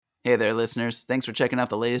Hey there, listeners. Thanks for checking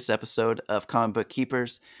out the latest episode of Comic Book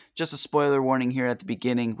Keepers. Just a spoiler warning here at the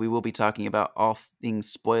beginning. We will be talking about all things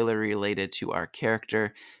spoiler related to our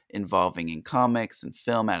character, involving in comics and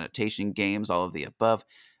film adaptation, games, all of the above.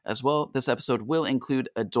 As well, this episode will include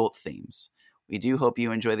adult themes. We do hope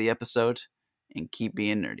you enjoy the episode and keep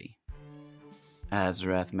being nerdy.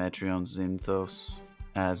 Azarath Metrion Zinthos.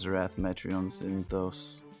 Azarath Metrion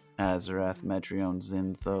Zinthos. Azarath Metrion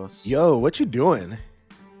Zinthos. Yo, what you doing?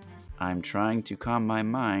 I'm trying to calm my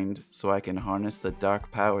mind so I can harness the dark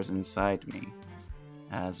powers inside me.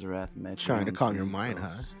 Azarath Metrion. Trying to calm your mind, huh?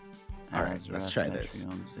 All right, let's try this.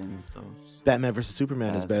 Batman vs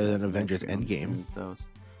Superman is better than Avengers Endgame.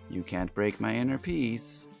 You can't break my inner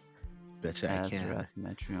peace. Betcha I can. Azarath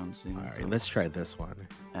Metrion Zinthos. All right, let's try this one.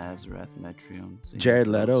 Azarath Metrion Zinthos. Jared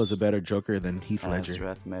Leto is a better Joker than Heath Ledger.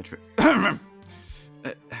 Azarath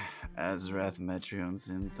Metrion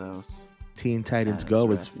Zinthos. Teen Titans Go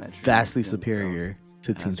was vastly superior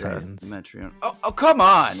to Teen Titans. Metrion. Oh, come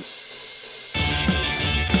on!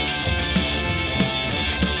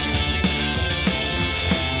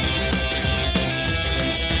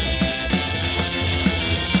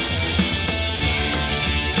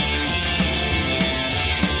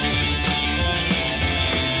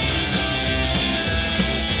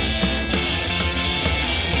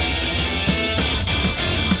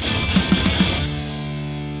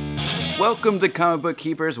 Welcome to Comic Book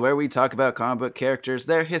Keepers, where we talk about comic book characters,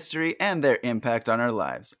 their history, and their impact on our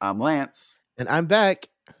lives. I'm Lance. And I'm back.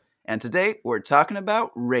 And today, we're talking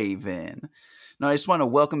about Raven. Now, I just want to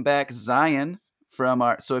welcome back Zion from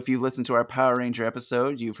our... So if you've listened to our Power Ranger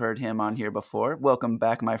episode, you've heard him on here before. Welcome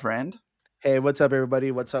back, my friend. Hey, what's up,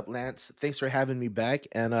 everybody? What's up, Lance? Thanks for having me back.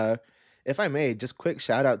 And if I may, just quick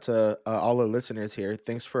shout out to all the listeners here.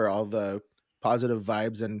 Thanks for all the positive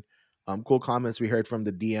vibes and cool comments we heard from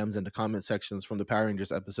the DMs and the comment sections from the Power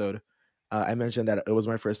Rangers episode. I mentioned that it was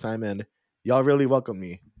my first time, and y'all really welcomed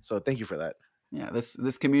me. So thank you for that. Yeah,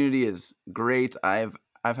 this community is great. I've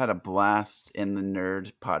had a blast in the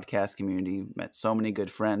nerd podcast community. Met so many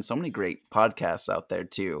good friends, so many great podcasts out there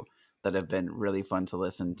too that have been really fun to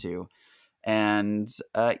listen to. And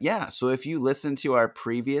so if you listen to our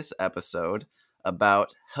previous episode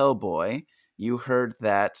about Hellboy, you heard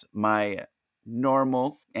that my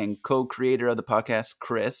normal and co-creator of the podcast,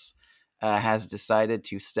 Chris, has decided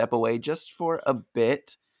to step away just for a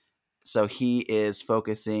bit. So he is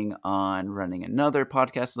focusing on running another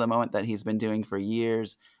podcast at the moment that he's been doing for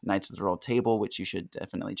years, Knights of the Roll Table, which you should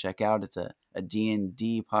definitely check out. It's a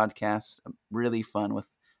D&D podcast, really fun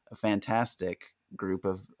with a fantastic group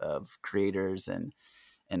of creators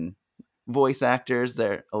and voice actors.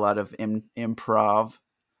 There are a lot of improv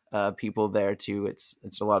people there too.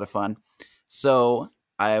 It's a lot of fun. So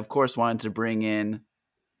I, of course, wanted to bring in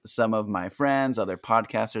some of my friends, other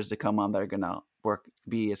podcasters to come on that are going to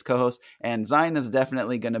be as co-hosts. And Zion is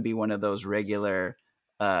definitely going to be one of those regular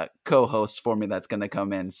co-hosts for me that's going to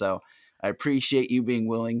come in. So I appreciate you being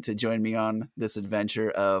willing to join me on this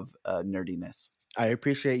adventure of nerdiness. I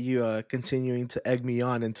appreciate you continuing to egg me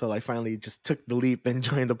on until I finally just took the leap and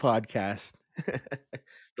joined the podcast. The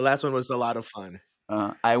last one was a lot of fun.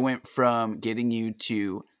 I went from getting you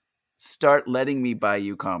to start letting me buy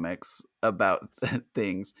you comics about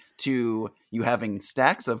things to you having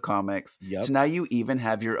stacks of comics to now you even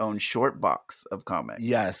have your own short box of comics.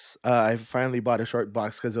 Yes, I finally bought a short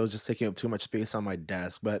box because it was just taking up too much space on my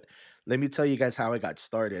desk. But let me tell you guys how I got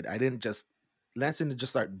started. Lance didn't just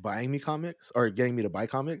start buying me comics or getting me to buy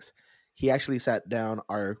comics. He actually sat down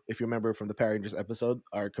if you remember from the Power Rangers episode,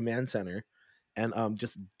 our command center, and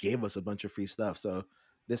just gave us a bunch of free stuff. So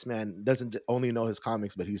this man doesn't only know his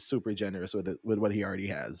comics, but he's super generous with what he already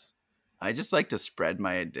has. I just like to spread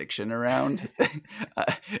my addiction around.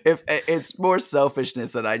 If it's more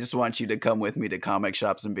selfishness that I just want you to come with me to comic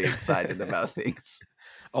shops and be excited about things.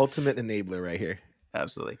 Ultimate enabler right here.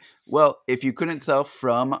 Absolutely. Well, if you couldn't tell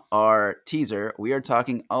from our teaser, we are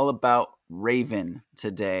talking all about Raven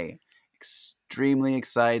today. Extremely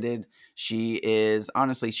excited. She is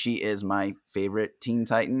my favorite Teen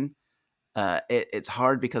Titan. It's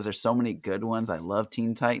hard because there's so many good ones. I love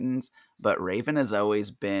Teen Titans, but Raven has always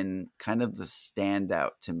been kind of the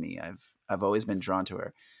standout to me. I've always been drawn to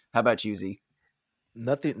her. How about you, Z?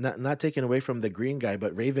 Not taken away from the green guy,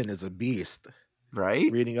 but Raven is a beast, right?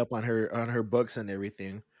 Reading up on her books and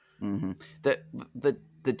everything. Mm-hmm.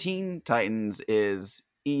 The Teen Titans is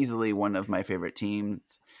easily one of my favorite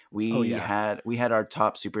teams. We had our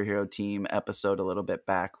top superhero team episode a little bit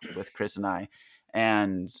back with Chris and I,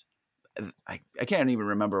 and I can't even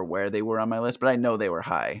remember where they were on my list, but I know they were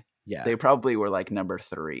high. Yeah. They probably were like number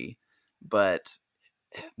 3. But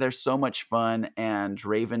they're so much fun, and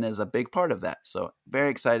Raven is a big part of that. So very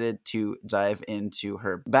excited to dive into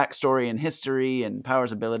her backstory and history and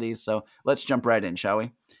powers, abilities. So let's jump right in, shall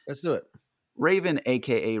we? Let's do it. Raven,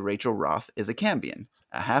 aka Rachel Roth, is a Cambion,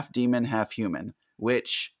 a half demon, half human,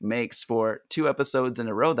 which makes for 2 episodes in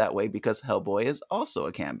a row that way because Hellboy is also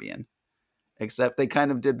a Cambion. Except they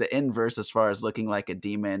kind of did the inverse as far as looking like a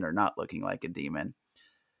demon or not looking like a demon.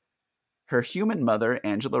 Her human mother,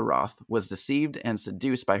 Angela Roth, was deceived and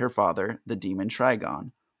seduced by her father, the demon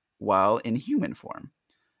Trigon, while in human form.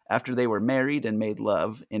 After they were married and made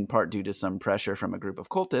love, in part due to some pressure from a group of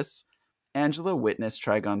cultists, Angela witnessed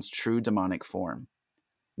Trigon's true demonic form.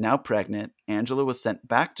 Now pregnant, Angela was sent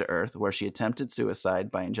back to Earth where she attempted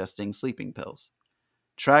suicide by ingesting sleeping pills.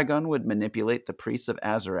 Trigon would manipulate the priests of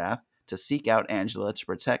Azarath to seek out Angela to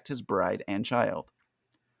protect his bride and child.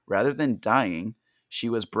 Rather than dying, she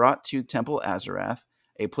was brought to Temple Azarath,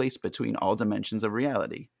 a place between all dimensions of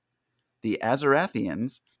reality. The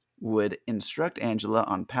Azarathians would instruct Angela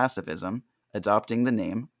on pacifism, adopting the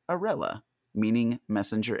name Arella, meaning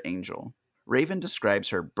messenger angel. Raven describes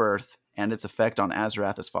her birth and its effect on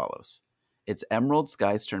Azarath as follows. Its emerald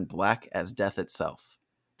skies turned black as death itself.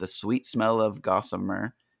 The sweet smell of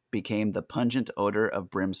gossamer became the pungent odor of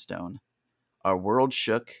brimstone. Our world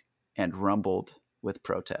shook and rumbled with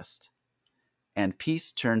protest. And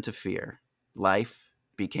peace turned to fear. Life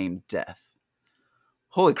became death.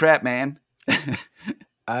 Holy crap, man.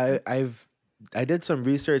 I've I did some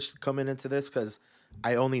research coming into this because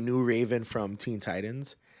I only knew Raven from Teen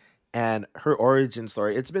Titans and her origin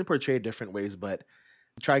story. It's been portrayed different ways, but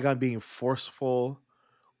Trigon being forceful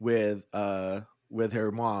with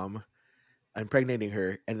her mom, impregnating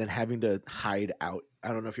her, and then having to hide out. I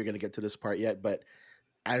don't know if you're gonna get to this part yet, but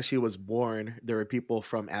as she was born, there were people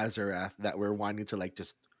from Azarath that were wanting to like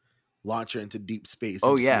just launch her into deep space Oh,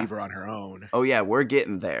 and just yeah. leave her on her own. Oh, yeah, we're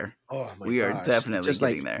getting there. Oh my We are gosh. definitely Just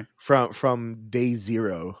getting like there. from day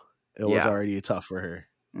zero, it was Yeah. already tough for her.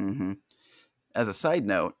 Mm-hmm. As a side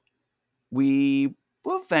note, we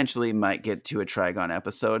will eventually might get to a Trigon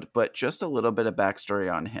episode, but just a little bit of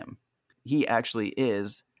backstory on him. He actually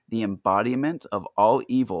is the embodiment of all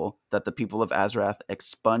evil that the people of Azarath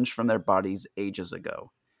expunged from their bodies ages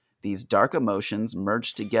ago. These dark emotions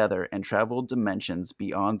merged together and traveled dimensions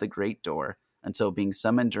beyond the Great Door until being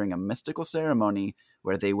summoned during a mystical ceremony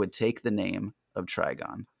where they would take the name of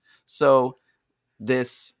Trigon. So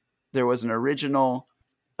this there was an original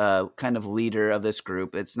kind of leader of this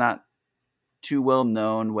group. It's not too well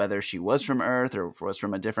known whether she was from Earth or was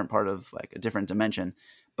from a different part of like a different dimension,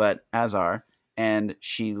 but Azar, and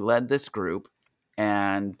she led this group,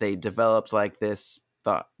 and they developed like this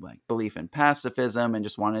thought, like belief in pacifism, and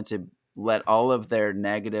just wanted to let all of their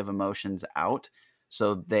negative emotions out.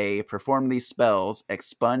 So they performed these spells,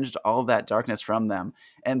 expunged all of that darkness from them,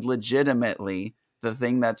 and legitimately, the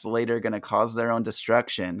thing that's later going to cause their own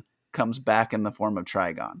destruction comes back in the form of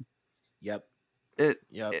Trigon. Yep. It,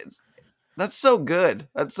 Yep. it's that's so good.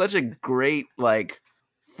 That's such a great like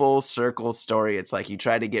full circle story. It's like you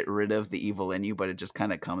try to get rid of the evil in you, but it just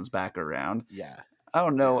kind of comes back around. Yeah. I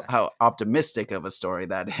don't know Yeah. how optimistic of a story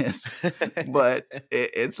that is, but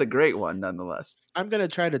it's a great one nonetheless. I'm gonna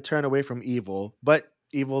try to turn away from evil, but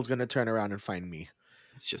evil's gonna turn around and find me.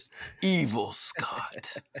 It's just evil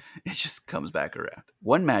Scott. It just comes back around.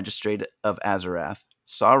 One magistrate of Azarath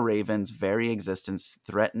saw Raven's very existence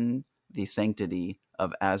threaten the sanctity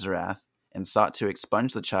of Azarath and sought to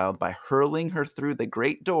expunge the child by hurling her through the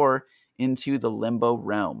great door into the limbo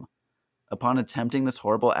realm. Upon attempting this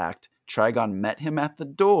horrible act, Trigon met him at the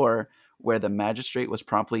door, where the magistrate was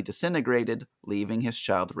promptly disintegrated, leaving his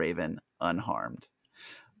child Raven unharmed.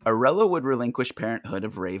 Arella would relinquish parenthood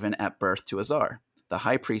of Raven at birth to Azar. The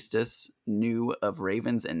High Priestess knew of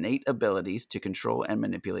Raven's innate abilities to control and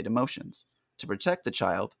manipulate emotions. To protect the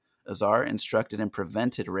child, Azar instructed and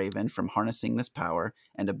prevented Raven from harnessing this power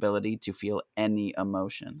and ability to feel any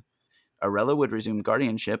emotion. Arella would resume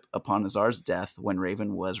guardianship upon Azar's death when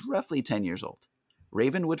Raven was roughly 10 years old.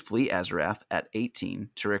 Raven would flee Azarath at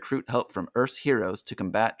 18 to recruit help from Earth's heroes to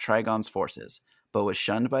combat Trigon's forces, but was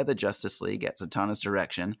shunned by the Justice League at Zatanna's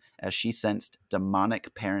direction as she sensed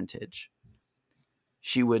demonic parentage.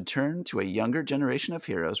 She would turn to a younger generation of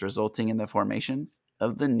heroes, resulting in the formation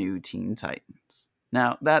of the new Teen Titans.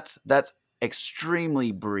 Now, that's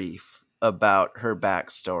extremely brief about her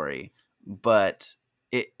backstory, but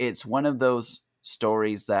it's one of those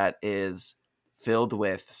stories that is filled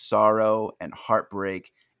with sorrow and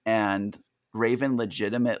heartbreak, and Raven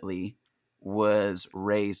legitimately was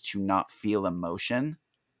raised to not feel emotion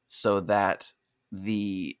so that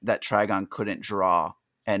that Trigon couldn't draw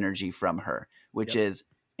energy from her, which Yep. is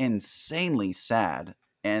insanely sad.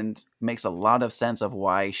 and makes a lot of sense of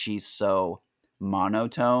why she's so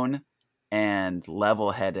monotone and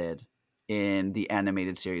level-headed in the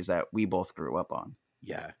animated series that we both grew up on.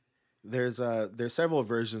 Yeah, there's several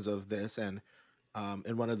versions of this, and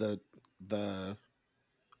in the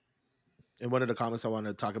one of the comics I want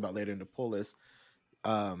to talk about later in the pull list,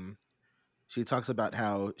 um, she talks about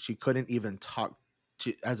how she couldn't even talk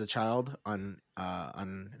as a child on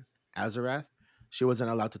Azarath. She wasn't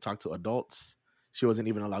allowed to talk to adults. She wasn't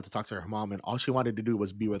even allowed to talk to her mom, and all she wanted to do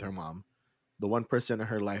was be with her mom, the one person in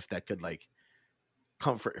her life that could like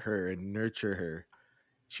comfort her and nurture her.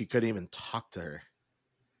 She couldn't even talk to her.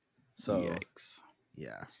 So Yikes.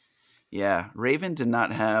 yeah, Yeah, Raven did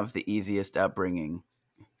not have the easiest upbringing.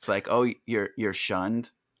 It's like, oh, you're shunned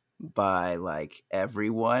by like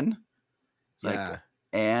everyone. It's like, yeah.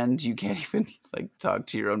 and you can't even like talk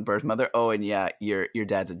to your own birth mother. Oh, and yeah, your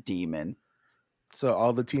dad's a demon. So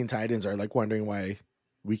all the Teen Titans are like wondering why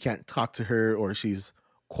we can't talk to her, or she's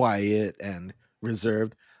quiet and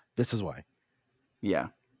reserved. This is why. Yeah,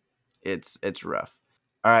 it's rough.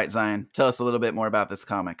 All right, Zion, tell us a little bit more about this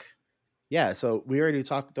comic. Yeah, so we already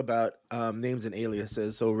talked about names and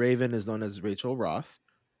aliases. So Raven is known as Rachel Roth,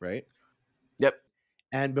 right? Yep.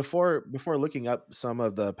 And before looking up some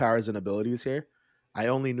of the powers and abilities here, I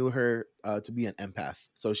only knew her to be an empath.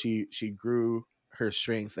 So she grew her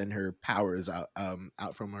strength and her powers out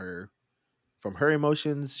from her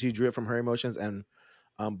emotions. She drew it from her emotions and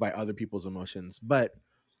by other people's emotions. But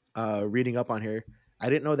reading up on her, I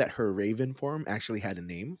didn't know that her Raven form actually had a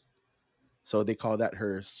name. So they call that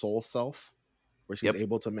her soul self, where she's Yep.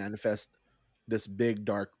 able to manifest this big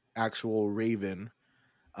dark actual Raven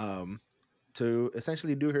um, to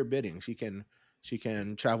essentially do her bidding. She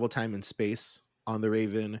can travel time and space on the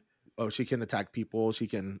Raven. Oh, she can attack people. She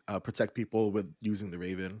can protect people with using the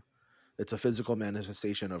Raven. It's a physical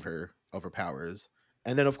manifestation of her powers.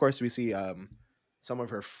 And then of course we see some of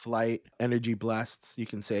her flight energy blasts. You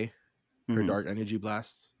can say her Mm-hmm. dark energy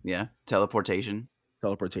blasts, Yeah. Teleportation.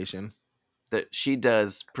 teleportation. That she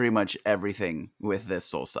does pretty much everything with this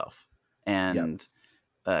soul self. Yep.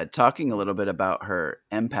 And talking a little bit about her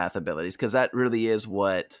empath abilities, because that really is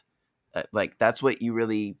what, like, that's what you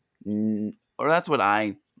really, or that's what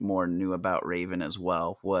I more knew about Raven as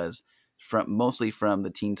well, was mostly from the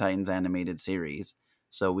Teen Titans animated series.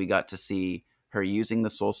 So we got to see her using the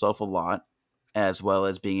soul self a lot, as well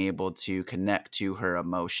as being able to connect to her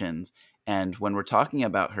emotions. And when we're talking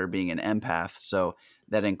about her being an empath, so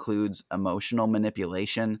that includes emotional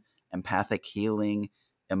manipulation, empathic healing,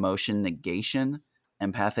 emotion negation,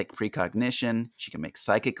 empathic precognition. She can make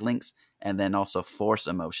psychic links and then also force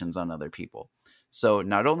emotions on other people. So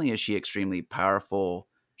not only is she extremely powerful,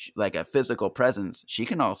 like a physical presence, she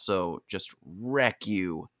can also just wreck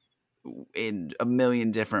you in a million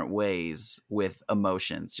different ways with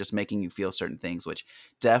emotions, just making you feel certain things, which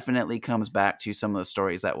definitely comes back to some of the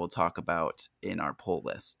stories that we'll talk about in our pull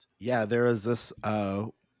list. Yeah, there was this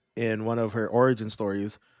in one of her origin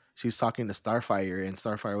stories, she's talking to Starfire, and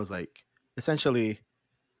Starfire was like, essentially,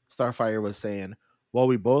 Starfire was saying, well,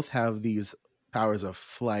 we both have these powers of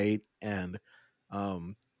flight and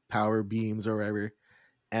um power beams or whatever.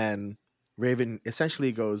 And Raven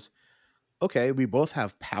essentially goes, okay, we both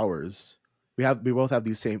have powers. We both have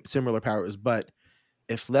these same similar powers, but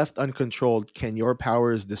if left uncontrolled, can your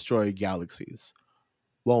powers destroy galaxies?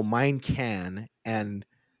 Well, mine can, and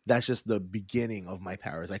that's just the beginning of my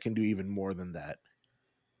powers. I can do even more than that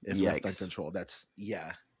if left Yikes. uncontrolled.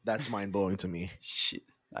 That's mind blowing to me. Shit.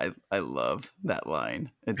 I love that line.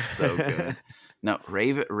 It's so good. Now,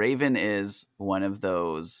 Raven is one of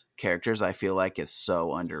those characters I feel like is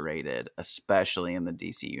so underrated, especially in the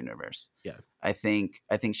DC universe. Yeah. I think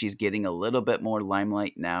she's getting a little bit more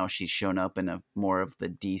limelight now. She's shown up in a more of the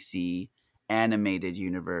DC animated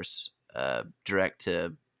universe, direct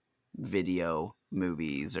to video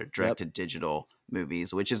movies or direct Yep. to digital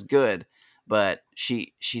movies, which is good. But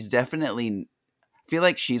she's definitely, feel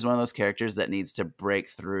like she's one of those characters that needs to break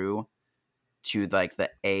through to like the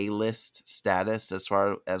A-list status as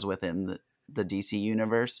far as within the DC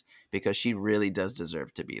universe, because she really does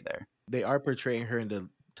deserve to be there. They are portraying her in the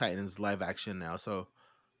Titans live action now, so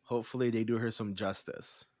hopefully they do her some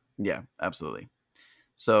justice. Yeah, absolutely.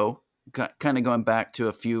 So kind of going back to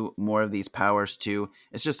a few more of these powers too.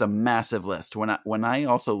 It's just a massive list. When I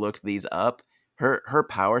also looked these up, her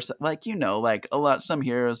powers, like, like a lot, some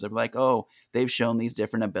heroes are like, oh, they've shown these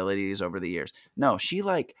different abilities over the years. No, she,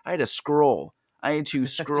 like, I had to scroll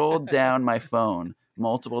down my phone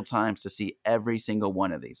multiple times to see every single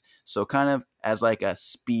one of these. So kind of as like a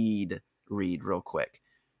speed read real quick.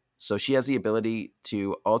 So she has the ability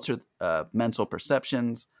to alter mental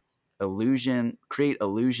perceptions, create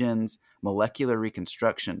illusions, molecular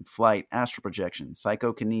reconstruction, flight, astral projection,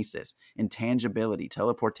 psychokinesis, intangibility,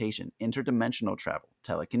 teleportation, interdimensional travel,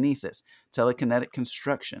 telekinesis, telekinetic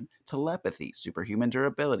construction, telepathy, superhuman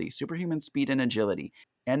durability, superhuman speed and agility,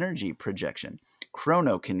 energy projection,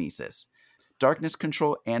 chronokinesis, darkness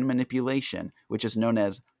control and manipulation, which is known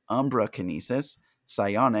as umbrakinesis,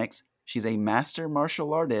 psionics. She's a master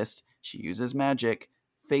martial artist. She uses magic,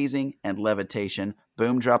 phasing, and levitation.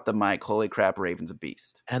 Boom, drop the mic. Holy crap, Raven's a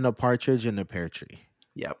beast. And a partridge in a pear tree.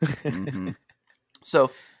 Yep. Mm-hmm.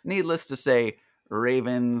 So, needless to say,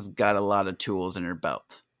 Raven's got a lot of tools in her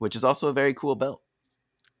belt, which is also a very cool belt.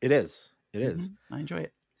 It is. It is. I enjoy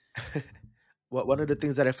it. One of the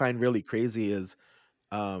things that I find really crazy is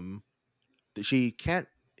she can't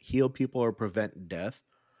heal people or prevent death,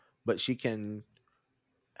 but she can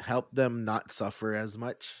help them not suffer as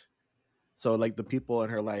much. So like the people in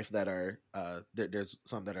her life that are there's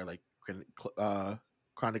some that are like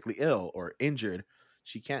chronically ill or injured,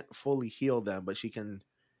 she can't fully heal them, but she can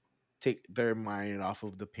take their mind off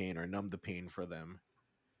of the pain or numb the pain for them.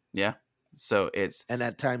 Yeah. So and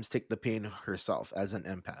at times take the pain herself as an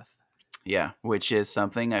empath. Yeah, which is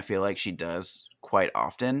something I feel like she does quite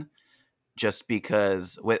often, just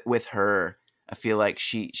because with her, I feel like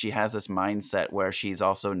she has this mindset where she's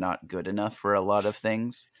also not good enough for a lot of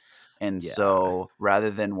things. And so rather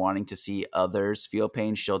than wanting to see others feel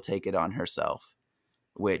pain, she'll take it on herself,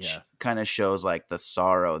 which kind of shows like the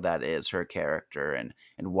sorrow that is her character and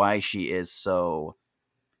why she is so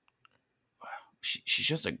she's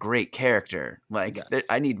just a great character. Like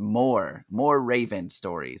I need more Raven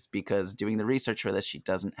stories, because doing the research for this, she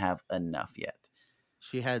doesn't have enough yet.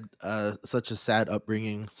 She had such a sad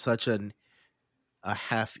upbringing, such a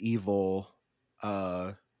half evil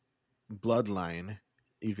bloodline,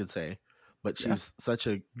 you could say, but she's such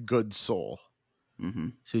a good soul. Mm-hmm.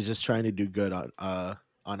 She's just trying to do good on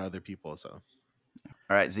other people. So, all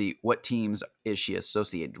right, Z, what teams is she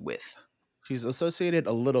associated with? She's associated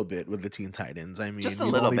a little bit with the Teen Titans. I mean, just a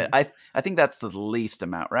little bit. I think that's the least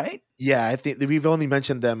amount, right? Yeah, I think we've only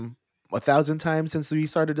mentioned them 1,000 times since we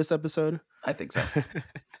started this episode. I think so.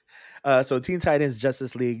 So Teen Titans,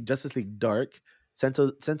 Justice League Dark,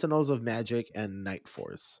 Sentinels of Magic, and Night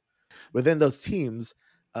Force. Within those teams,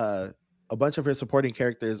 a bunch of her supporting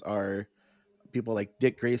characters are people like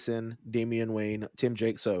Dick Grayson, Damian Wayne, Tim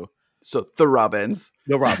Drake. So the Robins.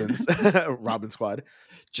 The Robins. Robin Squad.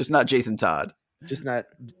 Just not Jason Todd. Just not...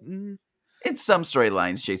 In some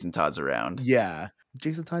storylines, Jason Todd's around. Yeah.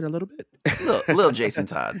 Jason Todd a little bit. little Jason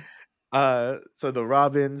Todd. So the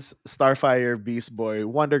Robins, Starfire, Beast Boy,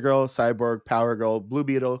 Wonder Girl, Cyborg, Power Girl, Blue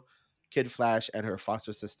Beetle, Kid Flash, and her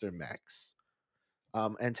foster sister Max.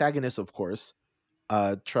 Antagonists, of course,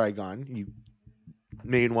 Trigon,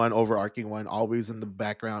 main one, overarching one, always in the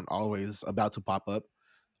background, always about to pop up.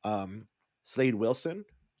 Slade Wilson,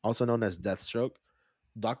 also known as Deathstroke,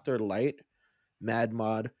 Dr. Light, Mad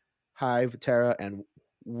Mod, Hive, Terra, and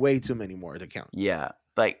way too many more to count. Yeah.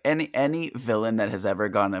 Like any villain that has ever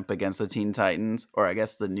gone up against the Teen Titans, or I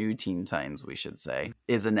guess the new Teen Titans, we should say,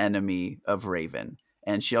 is an enemy of Raven.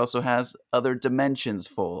 And she also has other dimensions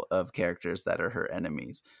full of characters that are her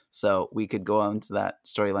enemies. So we could go on to that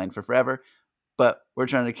storyline for forever, but we're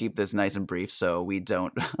trying to keep this nice and brief so we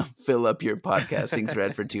don't fill up your podcasting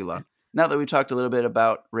thread for too long. Now that we've talked a little bit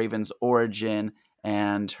about Raven's origin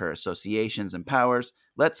and her associations and powers,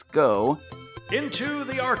 let's go into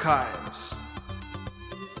the archives.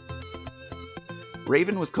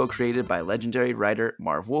 Raven was co-created by legendary writer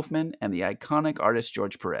Marv Wolfman and the iconic artist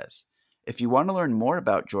George Perez. If you want to learn more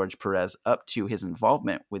about George Perez up to his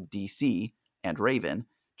involvement with DC and Raven,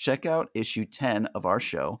 check out issue 10 of our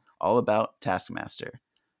show, all about Taskmaster.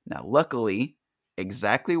 Now, luckily,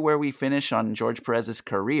 exactly where we finish on George Perez's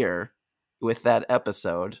career with that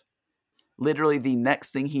episode, literally the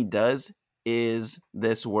next thing he does is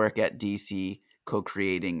this work at DC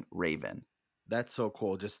co-creating Raven. That's so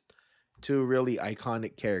cool. Just two really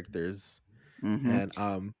iconic characters. And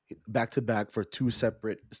back to back for two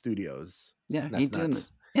separate studios. Yeah, he did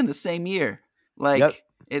in the same year. Like,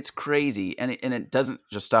 It's crazy. And it doesn't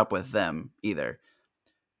just stop with them either.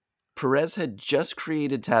 Perez had just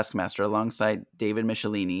created Taskmaster alongside David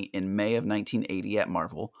Michelinie in May of 1980 at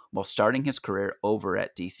Marvel, while starting his career over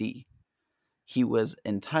at DC. He was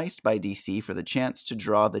enticed by DC for the chance to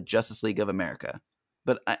draw the Justice League of America.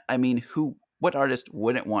 But I mean, what artist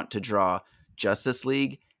wouldn't want to draw Justice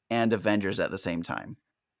League and Avengers at the same time?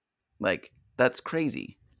 Like, that's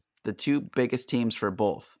crazy. The two biggest teams for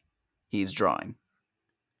both he's drawing.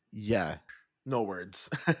 Yeah. No words.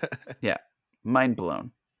 Yeah. Mind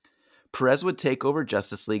blown. Perez would take over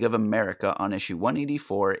Justice League of America on issue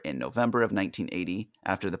 184 in November of 1980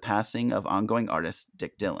 after the passing of ongoing artist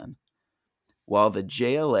Dick Dillon. While the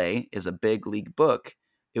JLA is a big league book,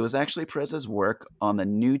 it was actually Perez's work on the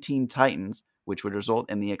New Teen Titans which would result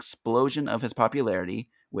in the explosion of his popularity,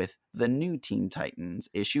 with the New Teen Titans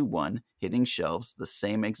issue 1 hitting shelves the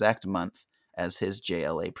same exact month as his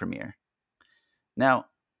JLA premiere. Now,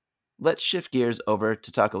 let's shift gears over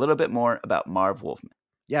to talk a little bit more about Marv Wolfman.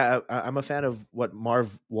 Yeah, I'm a fan of what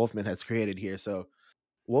Marv Wolfman has created here. So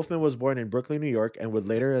Wolfman was born in Brooklyn, New York, and would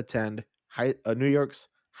later attend New York's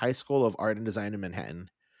High School of Art and Design in Manhattan.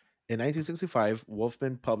 In 1965,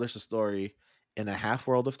 Wolfman published a story in A Half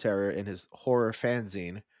World of Terror in his horror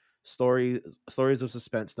fanzine, Stories of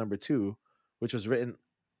Suspense number 2, which was written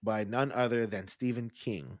by none other than Stephen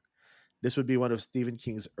King. This would be one of Stephen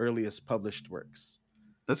King's earliest published works.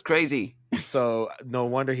 That's crazy. So no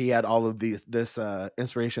wonder he had all of this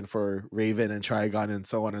inspiration for Raven and Trigon and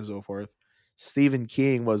so on and so forth. Stephen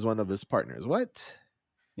King was one of his partners. What?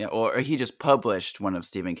 Yeah, or he just published one of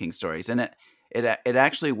Stephen King's stories, and it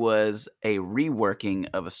actually was a reworking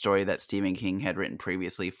of a story that Stephen King had written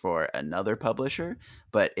previously for another publisher,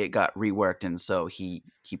 but it got reworked, and so he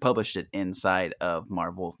published it inside of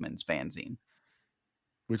Marv Wolfman's fanzine,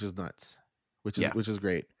 which is nuts. Which is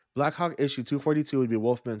great. Black Hawk issue 242 would be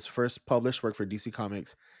Wolfman's first published work for DC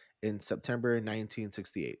Comics in September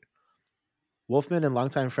 1968. Wolfman and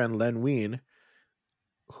longtime friend Len Wein,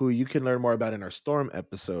 who you can learn more about in our Storm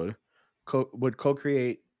episode, would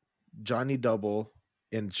co-create Johnny Double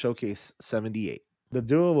in Showcase 78. The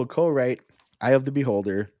duo will co-write Eye of the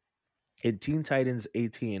Beholder in Teen Titans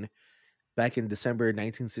 18 back in December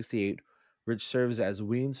 1968, which serves as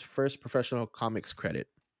Wein's first professional comics credit.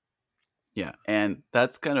 Yeah, and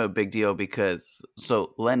that's kind of a big deal because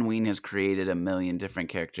Len Wein has created a million different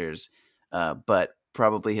characters, but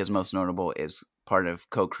probably his most notable is part of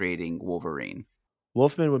co-creating Wolverine.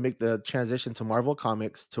 Wolfman would make the transition to Marvel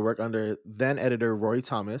Comics to work under then editor Roy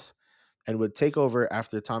Thomas and would take over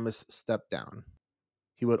after Thomas stepped down.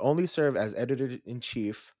 He would only serve as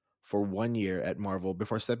editor-in-chief for 1 year at Marvel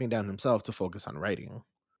before stepping down himself to focus on writing.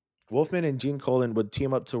 Wolfman and Gene Colan would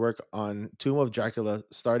team up to work on Tomb of Dracula,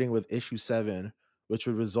 starting with issue 7, which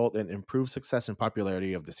would result in improved success and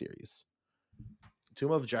popularity of the series.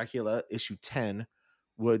 Tomb of Dracula, issue 10,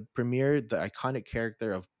 would premiere the iconic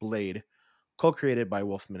character of Blade, co-created by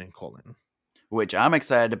Wolfman and Colan. Which I'm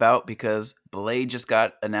excited about because Blade just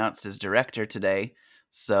got announced as director today,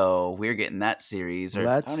 so we're getting that series. Or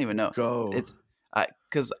I don't even know. Go. It's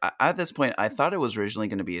because at this point I thought it was originally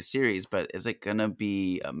going to be a series, but is it going to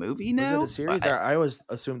be a movie now? Was it a series? I always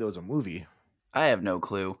assumed it was a movie. I have no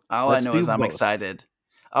clue. All I know is I'm excited.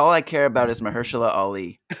 All I care about is Mahershala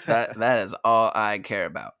Ali. That is all I care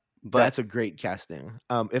about. But that's a great casting.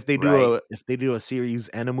 If they do a series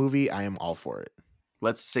and a movie, I am all for it.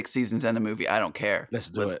 Let's 6 seasons and a movie. I don't care. Let's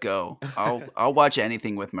go. I'll watch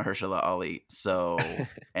anything with Mahershala Ali. So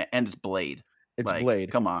and it's Blade. It's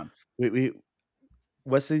Blade. Come on. We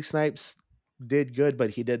Wesley Snipes did good, but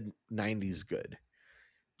he did 90s good.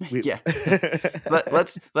 Yeah.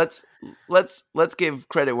 let's give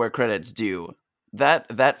credit where credit's due.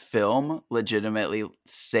 That film legitimately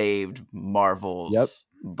saved Marvel's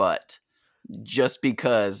butt, just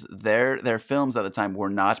because their films at the time were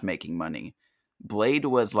not making money. Blade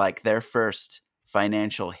was like their first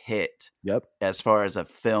financial hit. As far as a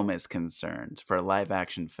film is concerned, for a live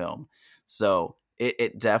action film. So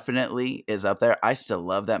it definitely is up there. I still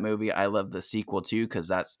love that movie. I love the sequel too, because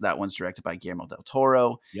that one's directed by Guillermo del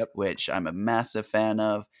Toro, which I'm a massive fan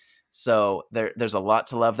of. So there's a lot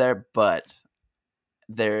to love there, but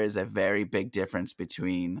there is a very big difference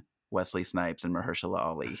between Wesley Snipes and Mahershala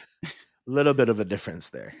Ali. Little bit of a difference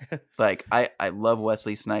there. Like I love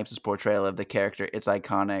Wesley Snipes' portrayal of the character. It's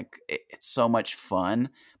iconic. It's so much fun,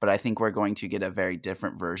 but I think we're going to get a very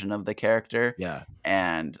different version of the character. Yeah.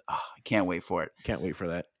 And I can't wait for it. Can't wait for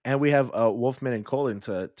that. And we have Wolfman and Colan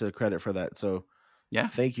to credit for that. So yeah,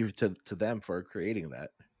 thank you to them for creating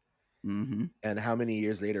that. Mm-hmm. And how many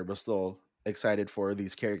years later we're still excited for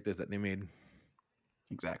these characters that they made.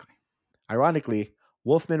 Exactly. Ironically,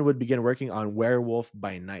 Wolfman would begin working on Werewolf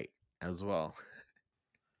by Night as well.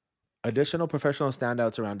 Additional professional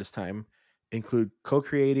standouts around this time include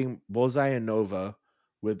co-creating Bullseye and Nova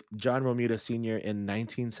with John Romita Sr. in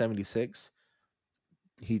 1976.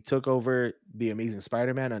 He took over The Amazing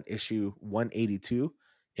Spider-Man on issue 182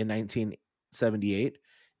 in 1978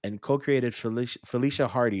 and co-created Felicia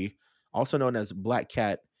Hardy, also known as Black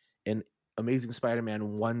Cat, in Amazing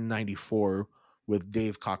Spider-Man 194 with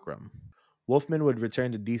Dave Cockrum. Wolfman would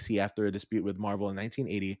return to DC after a dispute with Marvel in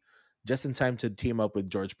 1980, just in time to team up with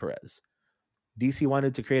George Perez. DC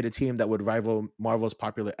wanted to create a team that would rival Marvel's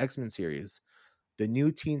popular X-Men series. The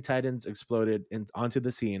new Teen Titans exploded onto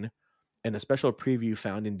the scene, and a special preview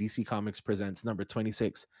found in DC Comics Presents number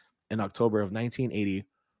 26 in October of 1980,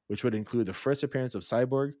 which would include the first appearance of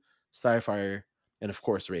Cyborg, Starfire, and of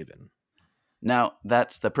course Raven. Now,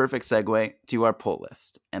 that's the perfect segue to our pull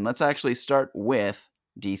list. And let's actually start with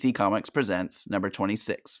DC Comics Presents number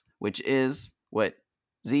 26, which is what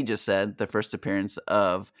Z just said, the first appearance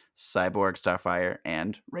of Cyborg, Starfire,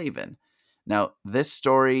 and Raven. Now, this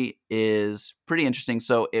story is pretty interesting.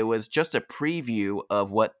 So it was just a preview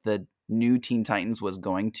of what the new Teen Titans was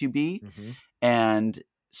going to be. Mm-hmm. And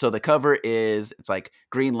so the cover is, it's like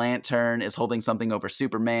Green Lantern is holding something over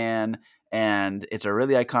Superman, and it's a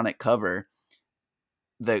really iconic cover.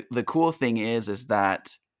 The cool thing is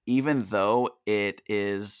that even though it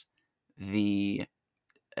is the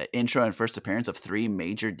intro and first appearance of 3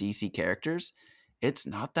 major DC characters, it's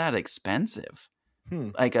not that expensive.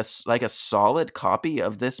 Like a solid copy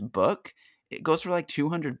of this book, it goes for like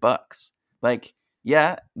 $200. Like,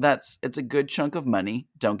 yeah, it's a good chunk of money,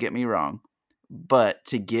 don't get me wrong. But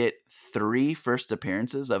to get 3 first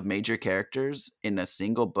appearances of major characters in a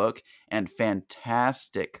single book and a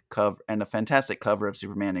fantastic cover of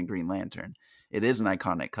Superman and Green Lantern, it is an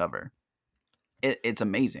iconic cover. It's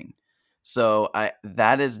amazing. So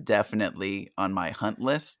that is definitely on my hunt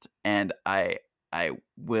list, and I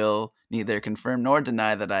will neither confirm nor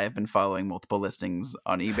deny that I have been following multiple listings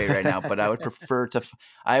on eBay right now, but I would prefer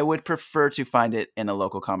to find it in a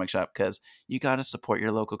local comic shop, because you got to support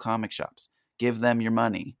your local comic shops. Give them your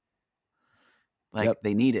money.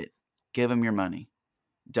 They need it. Give them your money.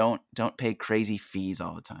 Don't pay crazy fees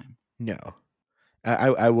all the time. No.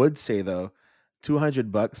 I would say though,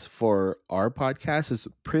 $200 for our podcast is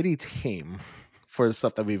pretty tame for the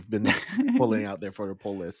stuff that we've been pulling out there for the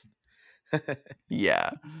pull list.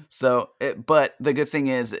 Yeah. So, but the good thing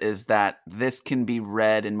is that this can be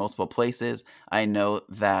read in multiple places. I know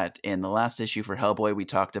that in the last issue for Hellboy, we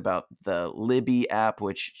talked about the Libby app,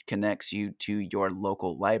 which connects you to your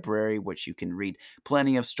local library, which you can read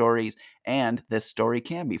plenty of stories. And this story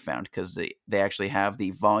can be found because they actually have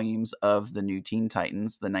the volumes of the new Teen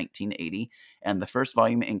Titans, the 1980, and the first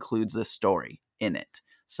volume includes this story in it.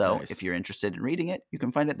 So Nice. If you're interested in reading it, you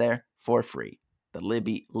can find it there for free. The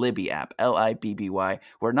Libby app, Libby.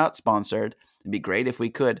 We're not sponsored. It'd be great if we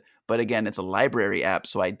could, but again, it's a library app,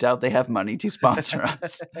 so I doubt they have money to sponsor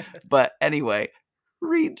us. But anyway,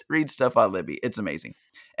 read stuff on Libby. It's amazing.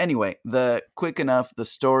 Anyway, the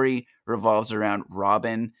story revolves around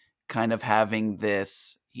Robin kind of having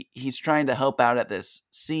this. He's trying to help out at this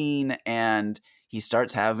scene, and he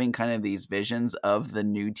starts having kind of these visions of the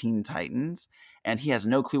new Teen Titans. And he has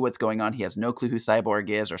no clue what's going on. He has no clue who Cyborg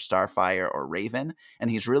is, or Starfire, or Raven. And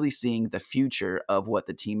he's really seeing the future of what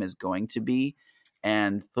the team is going to be.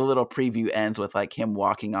 And the little preview ends with like him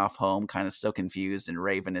walking off home, kind of still confused. And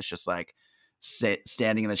Raven is just like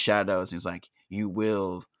standing in the shadows. He's like, "You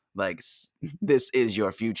will, like, this is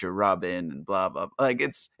your future, Robin," and blah, blah. Like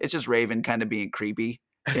it's just Raven kind of being creepy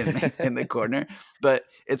in the corner. But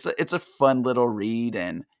it's a fun little read,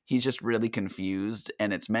 and he's just really confused,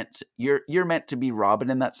 and it's you're meant to be Robin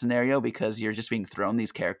in that scenario, because you're just being thrown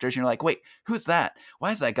these characters and you're like, wait, who's that?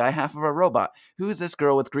 Why is that guy half of a robot? Who is this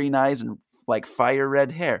girl with green eyes and like fire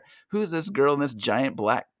red hair? Who's this girl in this giant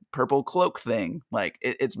black purple cloak thing? Like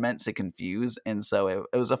it's meant to confuse, and so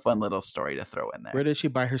it was a fun little story to throw in there. Where did she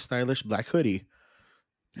buy her stylish black hoodie?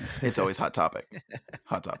 It's always hot topic.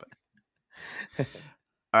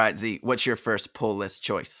 All right, Z, what's your first pull list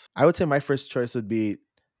choice? I would say my first choice would be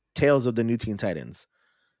Tales of the New Teen Titans.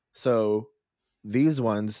 So these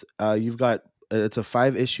ones, you've got, it's a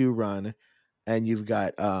 5-issue run, and you've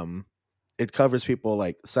got it covers people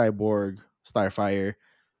like Cyborg, Starfire,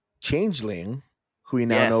 Changeling, who we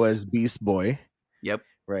now know as Beast Boy. Yep.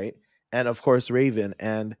 Right. And of course Raven.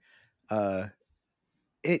 And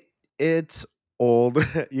it's old.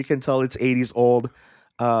 You can tell it's 80s old.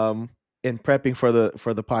 In prepping for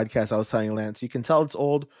the podcast, I was telling Lance, you can tell it's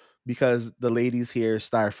old because the ladies here,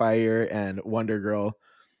 Starfire and Wonder Girl,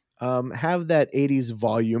 have that 80s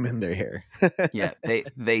volume in their hair. Yeah,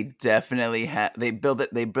 they definitely have. They build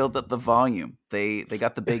up the volume. They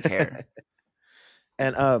got the big hair.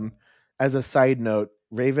 And as a side note,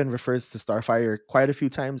 Raven refers to Starfire quite a few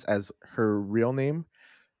times as her real name,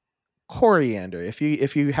 Coriander. If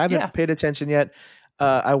you haven't paid attention yet,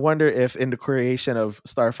 I wonder if in the creation of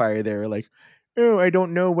Starfire they were like, "Oh, I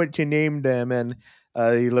don't know what to name them," and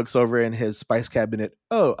he looks over in his spice cabinet.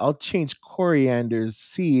 "Oh, I'll change Coriander's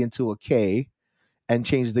C into a K and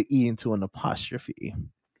change the E into an apostrophe."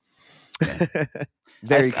 Yeah.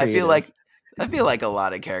 Very I feel creative. like a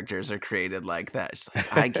lot of characters are created like that. It's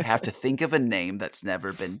like I have to think of a name that's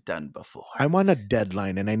never been done before. I'm on a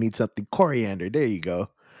deadline and I need something coriander. There you go.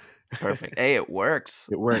 Perfect. Hey, it works.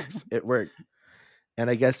 It works. It worked. And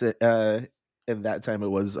I guess in that time it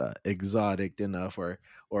was exotic enough or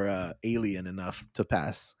alien enough to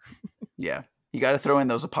pass. Yeah. You got to throw in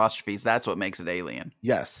those apostrophes. That's what makes it alien.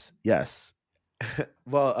 Yes, yes.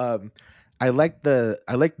 Well, I like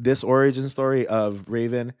this origin story of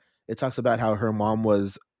Raven. It talks about how her mom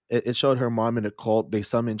was. It showed her mom in a cult. They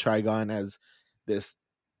summoned Trigon as this,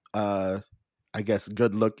 uh, I guess,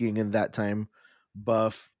 good looking in that time,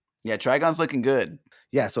 buff. Yeah, Trigon's looking good.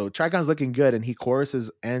 Yeah, so Trigon's looking good, and he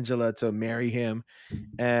coerces Angela to marry him,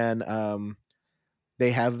 and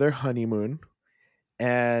they have their honeymoon,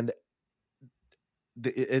 and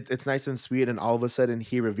it's nice and sweet, and all of a sudden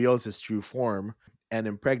he reveals his true form and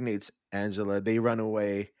impregnates Angela. They run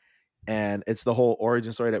away, and it's the whole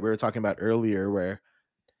origin story that we were talking about earlier, where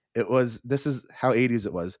it was this is how 80s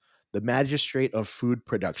it was. The magistrate of food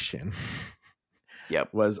production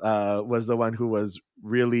Yep. was the one who was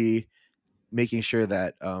really making sure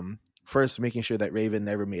that first making sure that Raven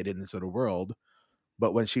never made it into the world,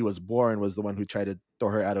 but when she was born was the one who tried to throw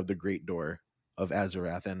her out of the great door of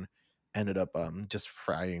Azarath and ended up just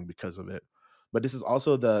frying because of it. But this is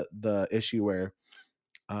also the issue where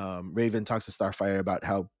Raven talks to Starfire about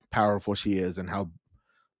how powerful she is and how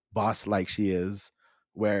boss like she is,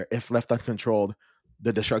 where if left uncontrolled,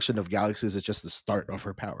 the destruction of galaxies is just the start of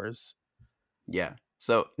her powers. Yeah.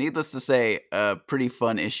 So, needless to say, a pretty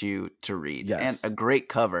fun issue to read and Yes. a great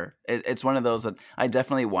cover. It's one of those that I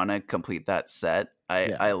definitely want to complete that set.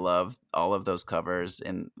 Yeah. I love all of those covers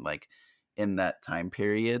in that time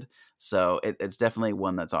period. So, it's definitely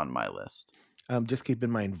one that's on my list. Just keep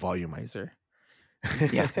in mind volumizer.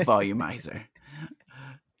 Yeah, volumizer.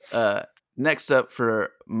 Next up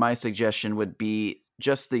for my suggestion would be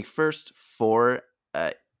just the first 4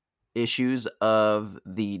 issues of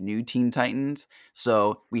the new Teen Titans.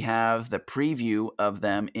 So we have the preview of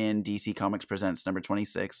them in DC Comics Presents number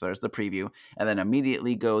 26. So there's the preview, and then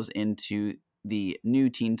immediately goes into the new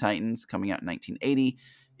Teen Titans coming out in 1980.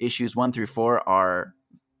 Issues 1 through 4 are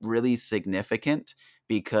really significant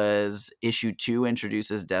because issue 2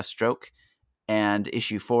 introduces Deathstroke, and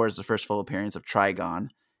issue 4 is the first full appearance of Trigon.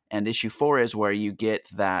 And issue 4 is where you get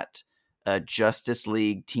that Justice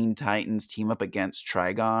League Teen Titans team up against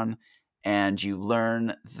Trigon, and you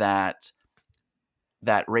learn that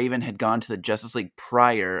Raven had gone to the Justice League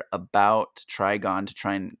prior about Trigon to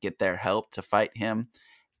try and get their help to fight him,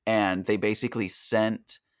 and they basically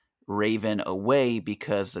sent Raven away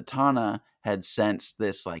because Zatanna had sensed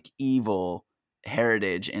this like evil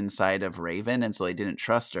heritage inside of Raven, and so they didn't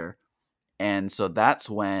trust her. And so that's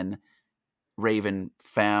when Raven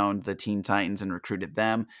found the Teen Titans and recruited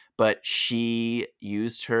them, but she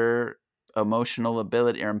used her emotional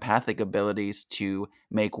ability or empathic abilities to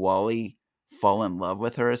make Wally fall in love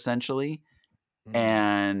with her essentially,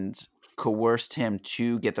 and coerced him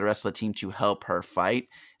to get the rest of the team to help her fight.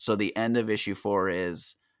 So the end of issue 4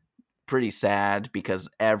 is pretty sad because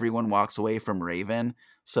everyone walks away from Raven.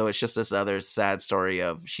 So it's just this other sad story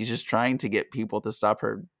of she's just trying to get people to stop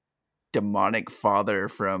her demonic father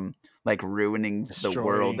from like ruining the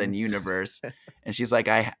world and Destroying. universe. And she's like,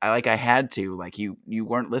 I had to, like, you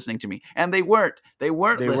weren't listening to me. And they weren't They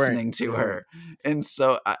weren't. listening to They her. And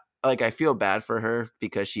so I feel bad for her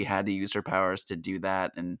because she had to use her powers to do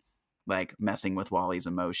that and like messing with Wally's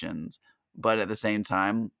emotions. But at the same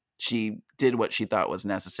time, she did what she thought was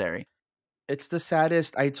necessary. It's the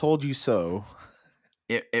saddest I told you so.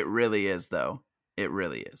 It really is though. It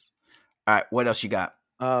really is. All right, what else you got?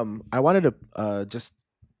 I wanted to just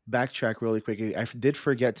backtrack really quickly. Did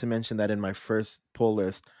forget to mention that in my first pull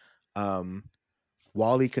list, um,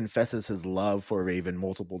 Wally confesses his love for Raven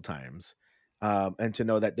multiple times. And to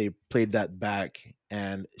know that they played that back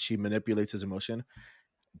and she manipulates his emotion.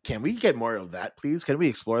 Can we get more of that, please? Can we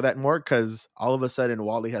explore that more? Because all of a sudden,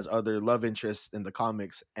 Wally has other love interests in the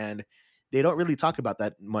comics, and they don't really talk about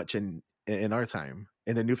that much in our time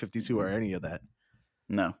in the New 52 or any of that.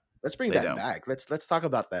 No, Let's bring they that don't. back. Let's talk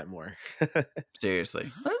about that more. Seriously.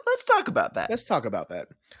 Let's talk about that. Let's talk about that.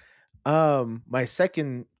 My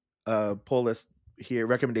second pull list here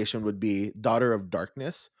recommendation would be Daughter of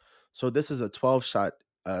Darkness. So this is a 12 shot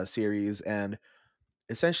series, and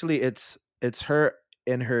essentially it's her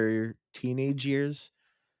in her teenage years.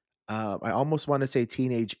 I almost want to say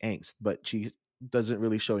teenage angst, but she doesn't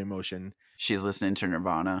really show emotion. She's listening to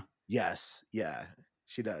Nirvana. Yes, yeah,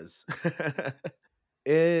 she does.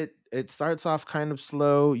 It starts off kind of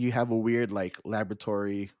slow. You have a weird like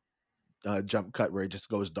laboratory jump cut where it just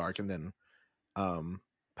goes dark and then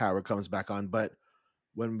power comes back on. But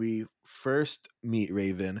when we first meet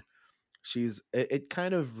Raven, it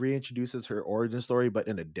kind of reintroduces her origin story, but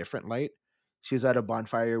in a different light. She's at a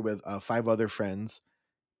bonfire with 5 other friends,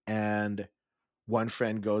 and one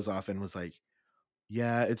friend goes off and was like,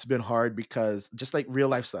 "Yeah, it's been hard because just like real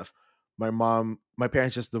life stuff. My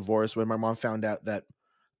parents just divorced. When my mom found out that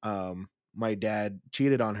my dad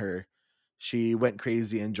cheated on her, she went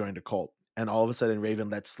crazy and joined a cult. And all of a sudden, Raven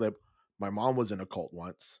let slip, my mom was in a cult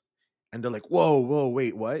once." And they're like, "Whoa, whoa,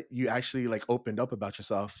 wait, what? You actually like opened up about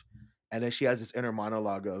yourself?" And then she has this inner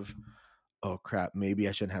monologue of, "Oh crap, maybe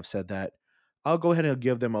I shouldn't have said that. I'll go ahead and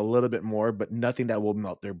give them a little bit more, but nothing that will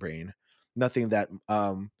melt their brain. Nothing that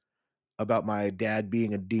about my dad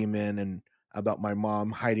being a demon and about my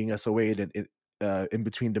mom hiding us away in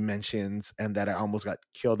between dimensions, and that I almost got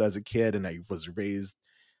killed as a kid and I was raised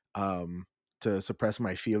um, to suppress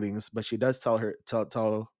my feelings." But she does tell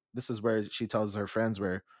this is where she tells her friends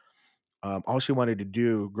where all she wanted to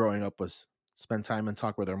do growing up was spend time and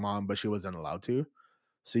talk with her mom, but she wasn't allowed to.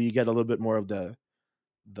 So you get a little bit more of the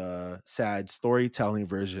sad storytelling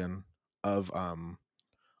version of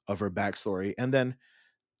her backstory, and then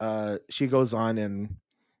she goes on and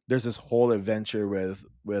there's this whole adventure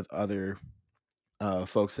with other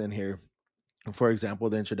folks in here. For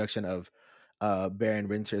example, the introduction of Baron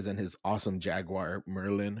Winters and his awesome jaguar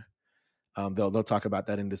Merlin. They'll talk about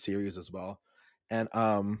that in the series as well, and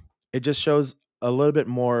it just shows a little bit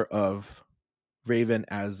more of Raven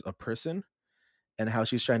as a person and how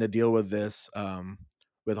she's trying to deal with this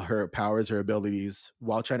with her powers, her abilities,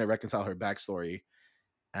 while trying to reconcile her backstory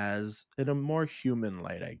as in a more human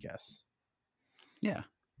light, I guess. Yeah.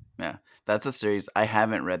 Yeah. That's a series. I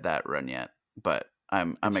haven't read that run yet, but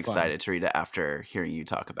I'm It's fun. excited to read it after hearing you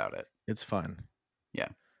talk about it. It's fun. Yeah.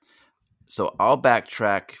 So I'll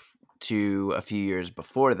backtrack to a few years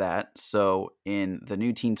before that. So in the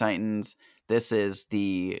New Teen Titans, this is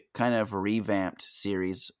the kind of revamped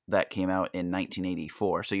series that came out in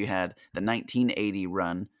 1984. So you had the 1980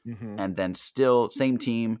 run, Mm-hmm. and then still same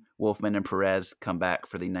team, Wolfman and Perez come back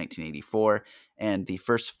for the 1984. And the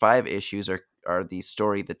first 5 issues are the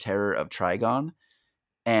story The Terror of Trigon.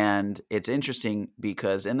 And it's interesting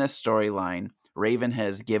because in this storyline, Raven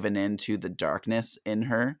has given in to the darkness in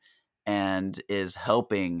her and is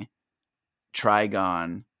helping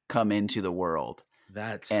Trigon come into the world.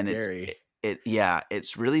 That's And scary.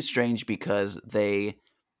 it's really strange because they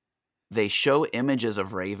show images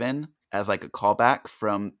of Raven as like a callback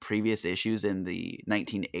from previous issues in the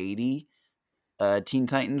 1980 Teen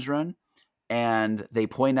Titans run, and they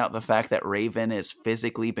point out the fact that Raven has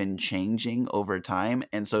physically been changing over time,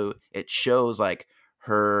 and so it shows like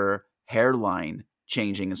her hairline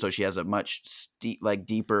changing, and so she has a much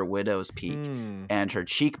deeper widow's peak, Hmm. and her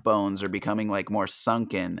cheekbones are becoming like more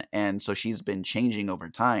sunken, and so she's been changing over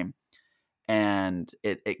time. And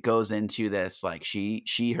it goes into this like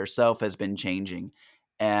she herself has been changing,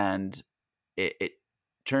 and it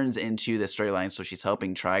turns into the storyline. So she's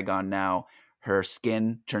helping Trigon now. Her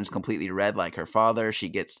skin turns completely red like her father. She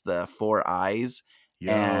gets the 4 eyes,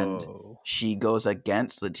 and Yo. she goes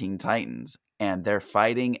against the Teen Titans, and they're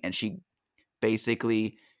fighting, and she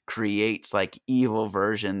basically creates like evil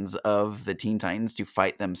versions of the Teen Titans to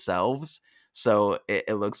fight themselves. So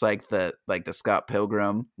it looks like the Scott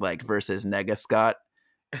Pilgrim like versus Nega Scott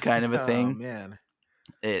kind of a Oh thing. man.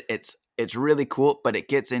 It's really cool, but it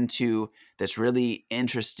gets into this really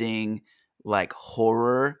interesting like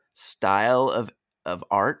horror style of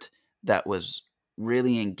art that was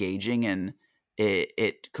really engaging, and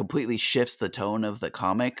it completely shifts the tone of the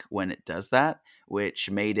comic when it does that, which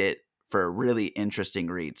made it for a really interesting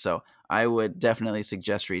read. So I would definitely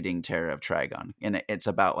suggest reading Terror of Trigon, and it's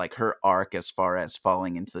about like her arc as far as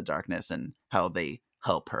falling into the darkness and how they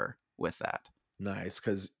help her with that. Nice,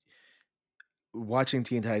 because watching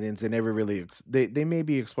Teen Titans, they never really they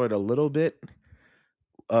maybe explored a little bit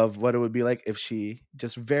of what it would be like if she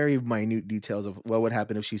just very minute details of what would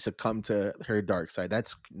happen if she succumbed to her dark side.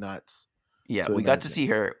 That's nuts Yeah, to we got to imagine. see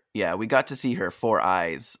her. Yeah, we got to see her 4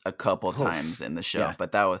 eyes a couple Oh, times in the show, yeah.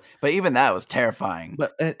 but even that was terrifying.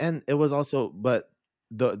 But and it was also but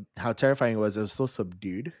the how terrifying it was so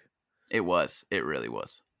subdued. It was. It really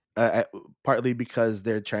was. Partly because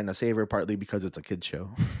they're trying to save her, partly because it's a kid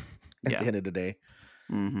show. At the Yeah. end of the day,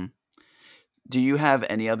 Hmm. Do you have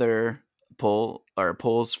any other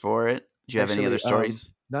pulls for it? Do you have any other actually, stories?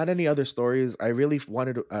 not any other stories. I really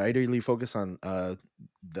wanted to. I really focus on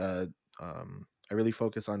the I really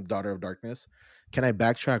focus on Daughter of Darkness. Can I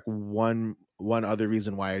backtrack one other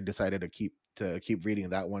reason why I decided to keep reading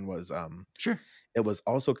that one was Sure. it was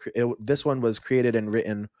also this one was created and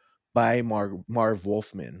written by Marv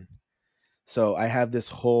Wolfman. So I have this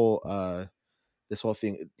whole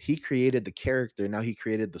thing. He created the character. Now he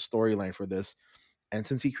created the storyline for this. And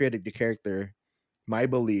since he created the character, my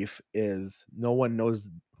belief is no one knows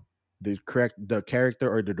the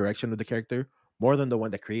character or the direction of the character more than the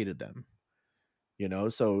one that created them.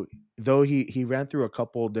 So though he ran through a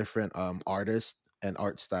couple different artists and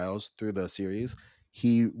art styles through the series,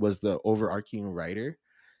 he was the overarching writer.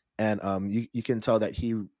 And you can tell that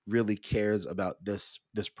he really cares about this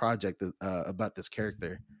project, about this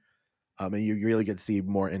character. And you really get to see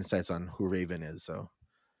more insights on who Raven is. So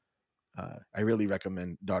I really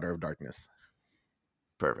recommend Daughter of Darkness.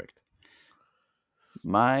 Perfect.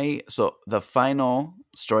 So the final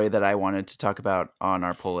story that I wanted to talk about on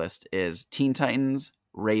our pull list is Teen Titans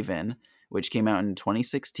Raven, which came out in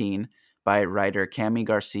 2016 by writer Cami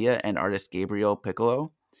Garcia and artist Gabriel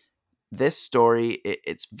Piccolo. This story,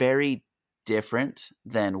 it's very different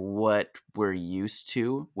than what we're used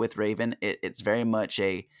to with Raven. It's very much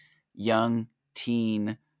a young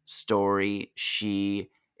teen story. She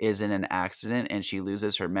is in an accident and she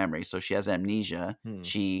loses her memory. So she has amnesia.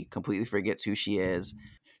 She completely forgets who she is.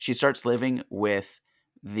 She starts living with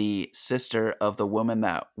the sister of the woman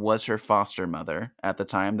that was her foster mother at the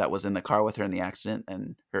time, that was in the car with her in the accident,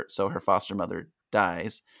 and her foster mother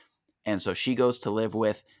dies. And so she goes to live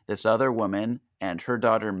with this other woman and her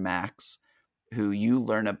daughter Max, who you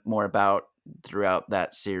learn more about throughout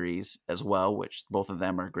that series as well, which both of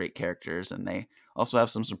them are great characters, and they also have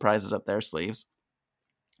some surprises up their sleeves.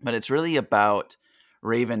 But it's really about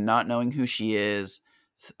Raven not knowing who she is.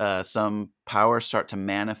 Some powers start to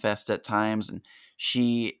manifest at times, and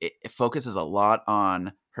it focuses a lot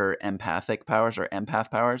on her empathic powers, or empath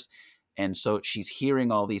powers. And so she's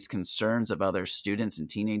hearing all these concerns of other students and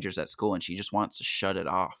teenagers at school, and she just wants to shut it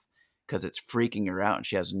off because it's freaking her out and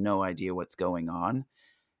she has no idea what's going on.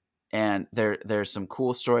 And there's some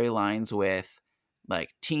cool storylines with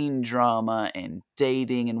like teen drama and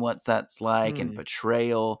dating and what that's like, and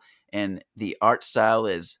betrayal. And the art style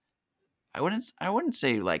is, I wouldn't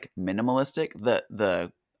say like minimalistic.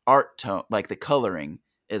 The art tone, like the coloring,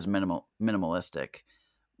 is minimalistic,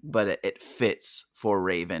 but it fits for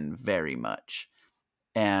Raven very much.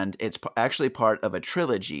 And it's actually part of a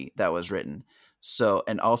trilogy that was written. So,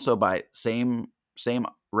 and also by same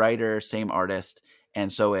writer, same artist.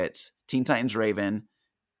 And so it's Teen Titans Raven,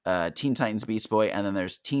 Teen Titans Beast Boy, and then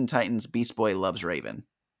there's Teen Titans Beast Boy Loves Raven.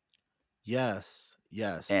 Yes.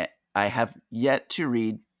 And I have yet to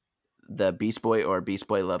read the Beast Boy or Beast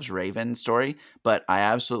Boy Loves Raven story, but I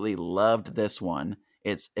absolutely loved this one.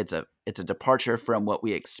 It's a departure from what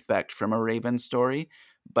we expect from a Raven story,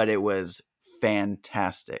 but it was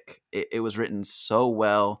fantastic. It was written so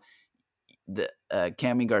well.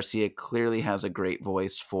 Cami Garcia clearly has a great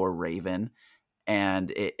voice for Raven,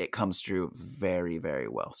 and it comes through very, very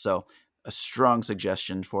well. So a strong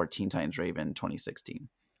suggestion for Teen Titans Raven 2016.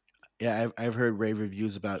 Yeah, I've heard rave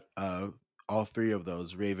reviews about all three of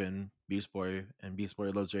those: Raven, Beast Boy, and Beast Boy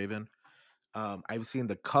Loves Raven. I've seen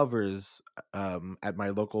the covers at my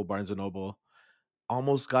local Barnes and Noble.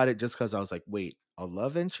 Almost got it just because I was like, wait, a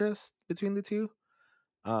love interest between the two?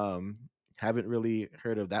 Um, haven't really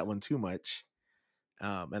heard of that one too much.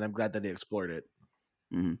 And I'm glad that they explored it.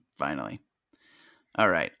 Finally. All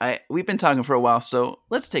right. We've been talking for a while, so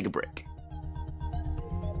let's take a break.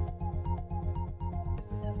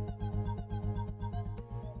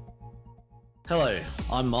 Hello,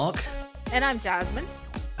 I'm Mark. And I'm Jasmine.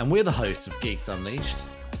 And we're the hosts of Geeks Unleashed,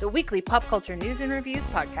 the weekly pop culture news and reviews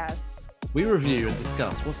podcast. We review and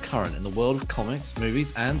discuss what's current in the world of comics,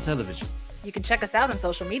 movies, and television. You can check us out on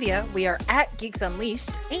social media. We are at Geeks Unleashed,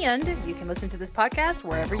 and you can listen to this podcast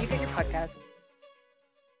wherever you get your podcasts.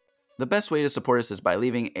 The best way to support us is by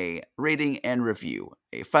leaving a rating and review.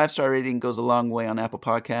 A 5-star rating goes a long way on Apple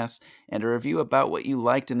Podcasts, and a review about what you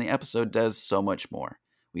liked in the episode does so much more.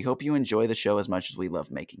 We hope you enjoy the show as much as we love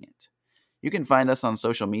making it. You can find us on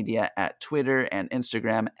social media at Twitter and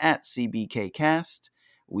Instagram at CBKcast.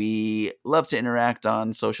 We love to interact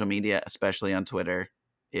on social media, especially on Twitter.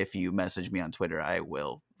 If you message me on Twitter, I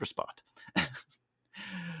will respond.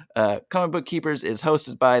 Comic Book Keepers is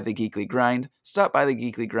hosted by The Geekly Grind. Stop by The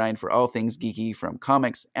Geekly Grind for all things geeky, from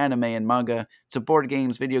comics, anime, and manga, to board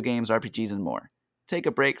games, video games, RPGs, and more. Take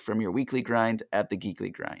a break from your weekly grind at The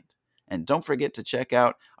Geekly Grind. And don't forget to check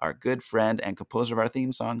out our good friend and composer of our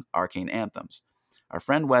theme song, Arcane Anthems. Our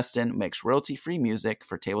friend Weston makes royalty-free music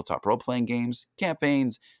for tabletop role-playing games,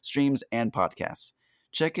 campaigns, streams, and podcasts.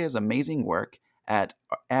 Check his amazing work at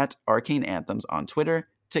Arcane Anthems on Twitter,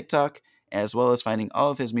 TikTok, as well as finding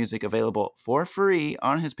all of his music available for free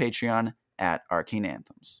on his Patreon at Arcane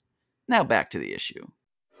Anthems. Now back to the issue.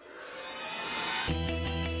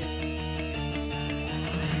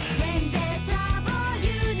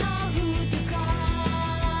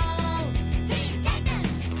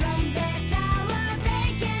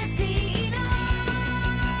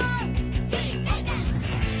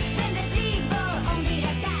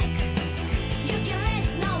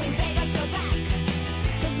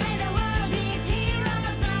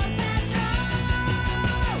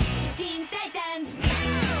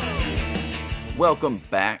 Welcome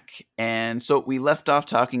back. And so we left off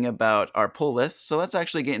talking about our pull list. So let's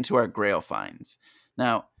actually get into our Grail finds.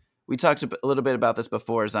 Now, we talked a little bit about this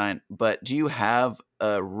before, Zion, but do you have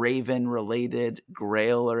a Raven-related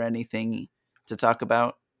Grail or anything to talk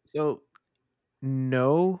about? So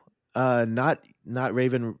no, not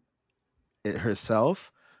Raven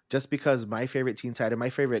herself. Just because my favorite Teen Titan, my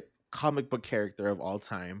favorite comic book character of all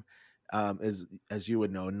time, is, as you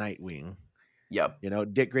would know, Nightwing. Yep. You know,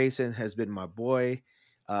 Dick Grayson has been my boy.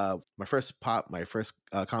 My first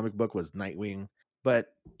comic book was Nightwing. But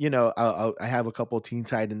you know, I have a couple Teen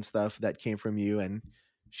Titan stuff that came from you, and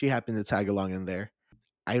she happened to tag along in there.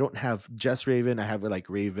 I don't have just Raven. I have like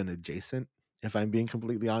Raven adjacent, if I'm being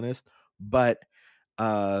completely honest. But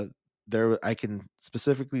there, I can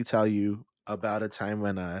specifically tell you about a time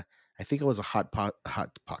when I think it was a hot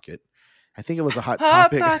pocket. I think it was a hot Hot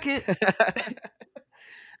topic. Pocket!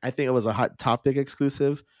 I think it was a Hot Topic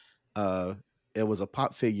exclusive. It was a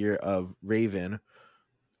pop figure of Raven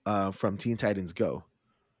from Teen Titans Go.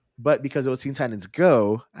 But because it was Teen Titans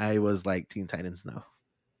Go, I was like, Teen Titans no.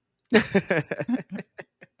 It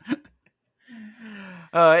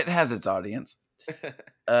has its audience.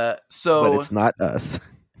 But it's not us.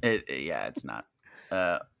 It's not.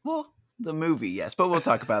 Well, the movie, yes, but we'll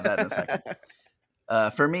talk about that in a second.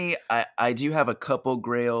 For me, I do have a couple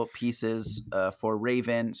Grail pieces for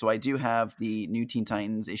Raven. So I do have the New Teen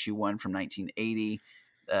Titans issue 1 from 1980,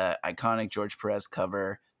 iconic George Perez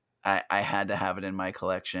cover. I had to have it in my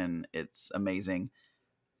collection. It's amazing.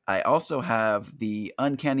 I also have the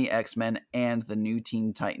Uncanny X-Men and the New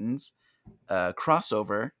Teen Titans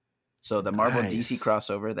crossover. So the Marvel DC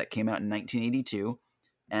crossover that came out in 1982.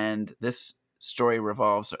 And this story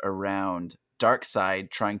revolves around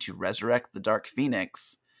Darkseid trying to resurrect the Dark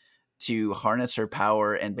Phoenix to harness her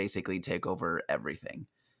power and basically take over everything.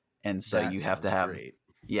 And so you have to have great.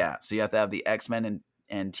 so you have to have the X-Men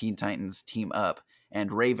and Teen Titans team up,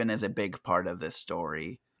 and Raven is a big part of this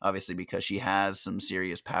story, obviously because she has some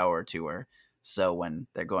serious power to her. So when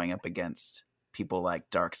they're going up against people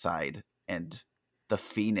like Darkseid and the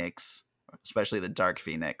Phoenix, especially the Dark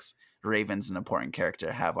Phoenix, Raven's an important character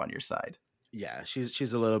to have on your side. Yeah,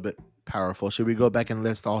 she's a little bit powerful. Should we go back and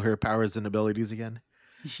list all her powers and abilities again?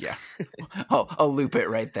 Yeah. I'll loop it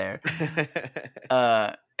right there.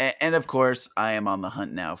 And of course, I am on the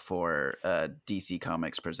hunt now for DC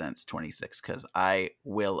Comics Presents 26 because I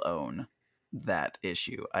will own that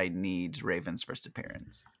issue. I need Raven's first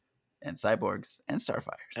appearance and Cyborgs and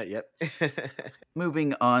Starfires. Yep.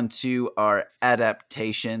 Moving on to our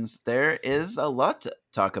adaptations, there is a lot to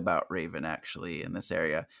talk about Raven actually in this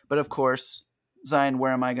area. But of course, Zion,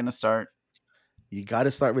 where am I going to start? You got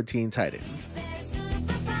to start with Teen Titans.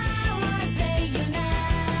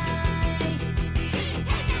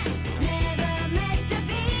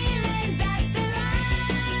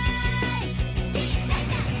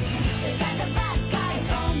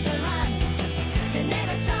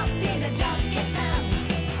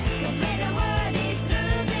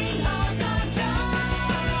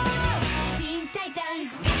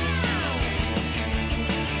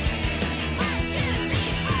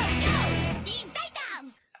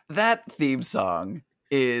 That theme song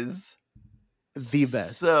is the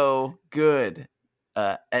best. So good.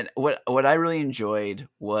 And what I really enjoyed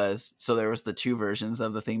was, so there was the two versions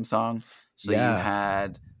of the theme song. So you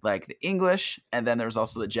had like the English, and then there was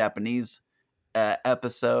also the Japanese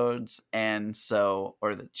episodes, and so,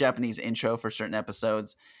 or the Japanese intro for certain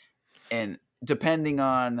episodes. And depending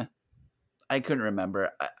on, I couldn't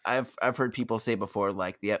remember. I've heard people say before,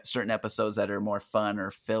 like the certain episodes that are more fun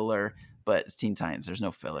or filler, but it's Teen Titans. There's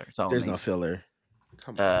no filler. It's all there's amazing. no filler.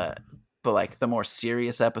 Come on. But like the more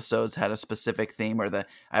serious episodes had a specific theme, or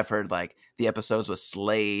I've heard like the episodes with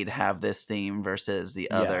Slade have this theme versus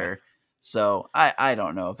the other. So I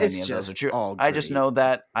don't know if any of those are true. I just know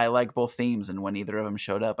that I like both themes, and when either of them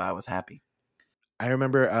showed up, I was happy. I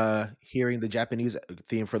remember hearing the Japanese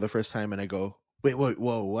theme for the first time, and I go, wait,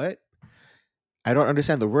 whoa, what? I don't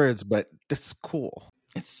understand the words, but that's cool.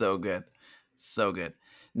 It's so good. So good.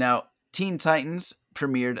 Now, Teen Titans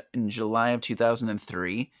premiered in July of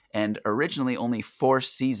 2003, and originally only 4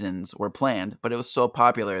 seasons were planned, but it was so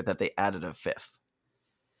popular that they added a 5th.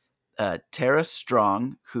 Tara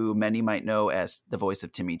Strong, who many might know as the voice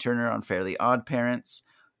of Timmy Turner on Fairly Odd Parents,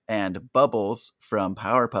 and Bubbles from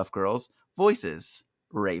Powerpuff Girls, voices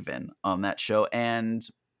Raven on that show, and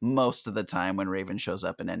most of the time when Raven shows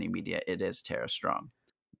up in any media, it is Tara Strong.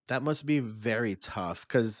 That must be very tough,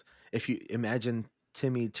 because if you imagine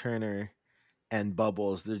Timmy Turner and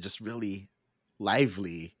Bubbles, they're just really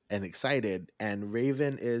lively and excited, and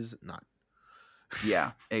Raven is not.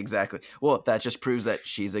 Yeah, exactly. Well, that just proves that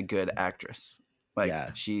she's a good actress. Like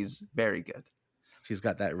Yeah. she's very good. She's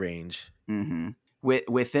got that range. Mm-hmm.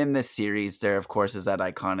 Within this series, there of course is that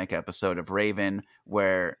iconic episode of Raven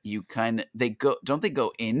where they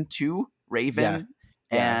go into Raven Yeah.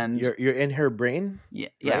 and You're in her brain, yeah,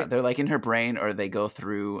 right? they're like in her brain, or they go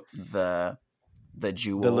through the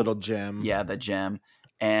jewel, The little gem. yeah, the gem,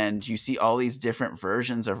 and you see all these different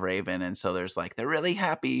versions of Raven, and so there's like the really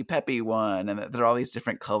happy, peppy one, and there are all these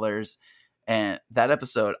different colors. And that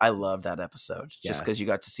episode, I love that episode just Yeah. because you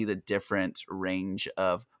got to see the different range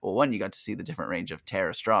of, well, one, you got to see the different range of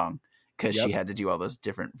Tara Strong because she Yep. had to do all those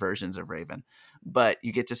different versions of Raven. But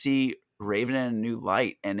you get to see Raven in a new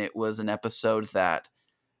light. And it was an episode that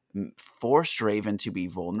forced Raven to be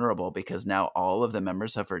vulnerable because now all of the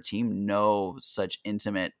members of her team know such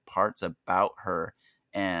intimate parts about her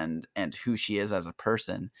and who she is as a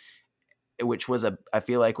person, which was I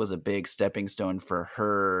feel like was a big stepping stone for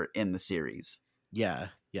her in the series. Yeah.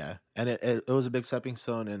 And it was a big stepping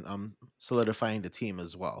stone in solidifying the team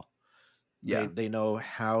as well. Yeah. They know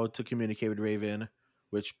how to communicate with Raven,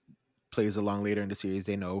 which plays along later in the series.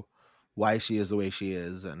 They know why she is the way she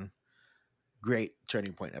is, and great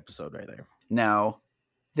turning point episode right there. Now,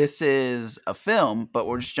 this is a film, but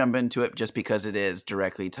we'll just jump into it just because it is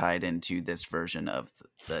directly tied into this version of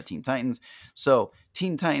the Teen Titans. So,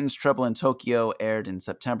 Teen Titans Trouble in Tokyo aired in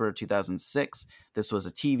September of 2006. This was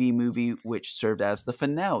a TV movie which served as the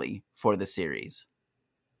finale for the series.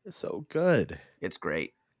 It's so good. It's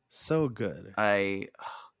great. So good. I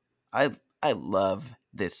love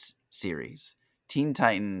this series. Teen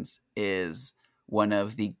Titans is one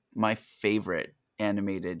of my favorite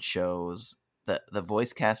animated shows. The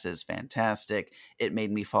voice cast is fantastic. It made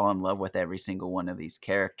me fall in love with every single one of these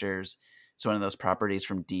characters. It's one of those properties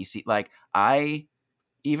from DC.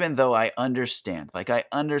 Even though I understand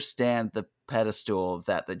the pedestal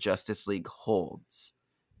that the Justice League holds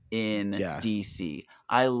in DC.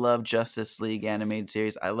 I love Justice League animated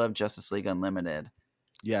series. I love Justice League Unlimited.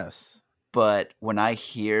 Yes. But when I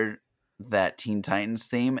hear that Teen Titans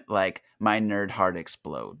theme, like my nerd heart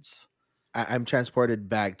explodes. I'm transported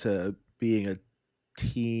back to being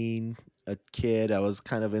a kid. I was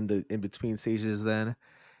kind of in between stages then,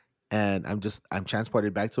 and I'm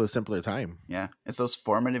transported back to a simpler time. Yeah, it's those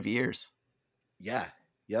formative years. Yeah.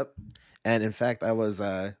 Yep. And in fact, I was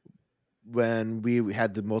when we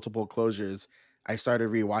had the multiple closures, I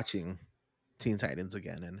started rewatching Teen Titans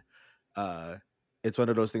again, and it's one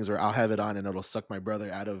of those things where I'll have it on and it'll suck my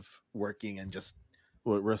brother out of working, and just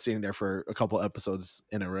we're sitting there for a couple episodes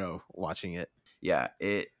in a row watching it. Yeah,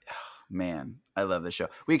 man, I love the show.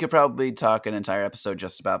 We could probably talk an entire episode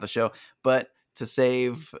just about the show, but to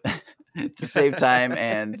save time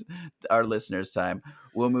and our listeners' time,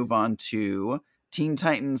 we'll move on to Teen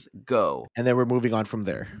Titans Go. And then we're moving on from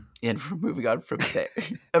there. And we're moving on from there.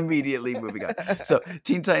 Immediately moving on. So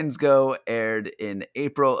Teen Titans Go aired in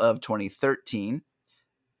April of 2013.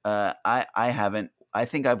 I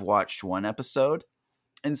think I've watched one episode.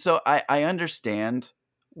 And so I understand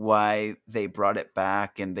why they brought it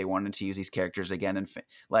back and they wanted to use these characters again. And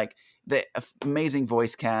like the amazing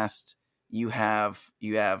voice cast, you have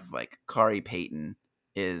like Kari Payton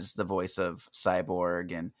is the voice of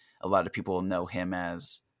Cyborg, and a lot of people know him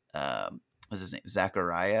as what's his name,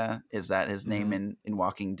 Zachariah. Is that his name in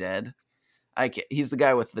Walking Dead? He's the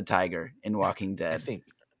guy with the tiger in Walking Dead, I think.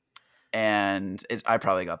 And I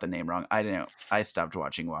probably got the name wrong. I stopped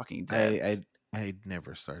watching Walking Dead. I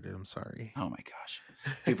never started. I'm sorry. Oh my gosh.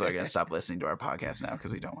 People are going to stop listening to our podcast now because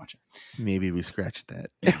we don't watch it. Maybe we scratched that.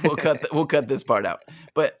 We'll cut this part out.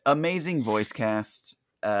 But amazing voice cast.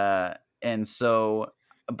 And so,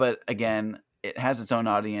 but again, it has its own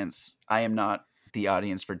audience. I am not the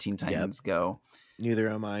audience for Teen Titans Go. Neither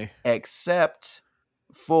am I. Except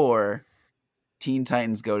for Teen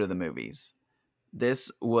Titans Go to the Movies.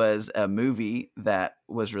 This was a movie that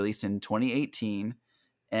was released in 2018.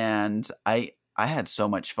 And I had so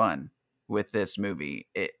much fun with this movie.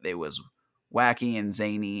 It was wacky and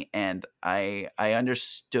zany, and I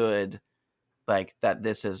understood like that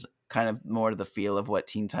this is kind of more the feel of what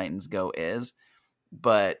Teen Titans Go is,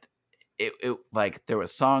 but it like there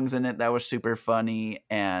was songs in it that were super funny,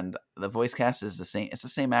 and the voice cast is the same. It's the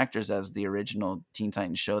same actors as the original Teen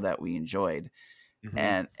Titans show that we enjoyed,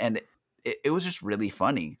 and it was just really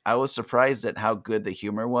funny. I was surprised at how good the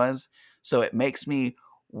humor was, so it makes me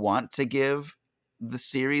want to give the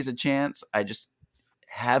series a chance. I just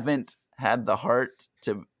haven't had the heart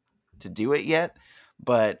to do it yet,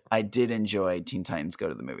 but I did enjoy Teen Titans Go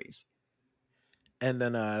to the Movies. And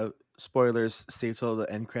then spoilers, stay till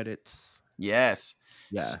the end credits. Yes.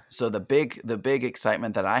 Yeah. So the big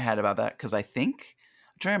excitement that I had about that, because I'm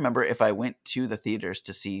trying to remember if I went to the theaters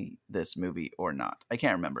to see this movie or not. I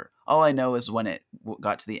can't remember. All I know is when it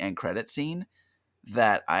got to the end credit scene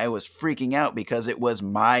that I was freaking out because it was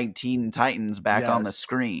my Teen Titans back on the Yes.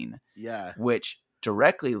 screen, Yeah. which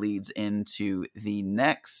directly leads into the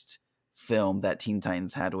next film that Teen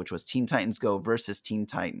Titans had, which was Teen Titans Go versus Teen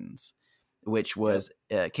Titans, which was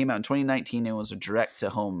came out in 2019 and was a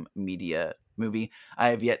direct-to-home media movie. I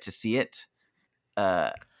have yet to see it.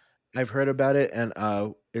 I've heard about it, and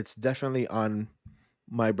it's definitely on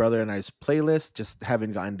my brother and I's playlist. Just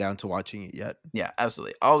haven't gotten down to watching it yet. Yeah,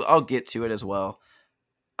 absolutely. I'll get to it as well.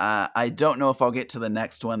 I don't know if I'll get to the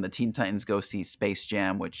next one, the Teen Titans Go See Space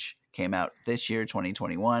Jam, which came out this year,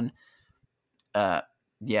 2021.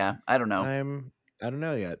 Yeah, I don't know. I don't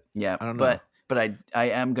know yet. Yeah, I don't know. but I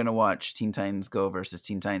am gonna watch Teen Titans Go versus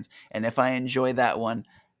Teen Titans, and if I enjoy that one,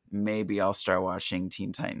 maybe I'll start watching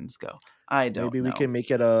Teen Titans Go. I don't Maybe know. we can make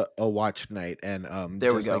it a watch night, and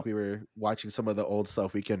There we just go. like we were watching some of the old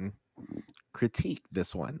stuff, we can critique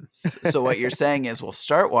this one. So what you're saying is we'll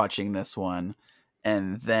start watching this one,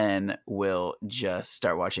 and then we'll just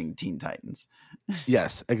start watching Teen Titans.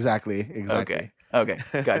 Yes, exactly. Okay,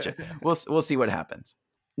 gotcha. We'll see what happens.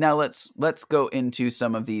 Now let's go into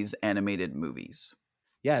some of these animated movies.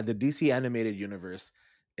 Yeah, the DC animated universe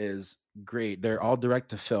is great. They're all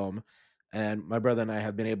direct to film, and my brother and I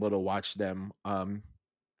have been able to watch them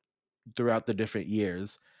throughout the different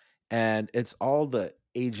years, and it's all the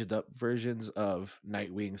aged up versions of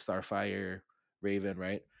Nightwing, Starfire, Raven,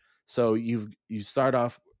 right? So you start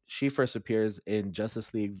off. She first appears in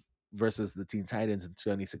Justice League versus the Teen Titans in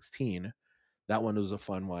 2016. That one was a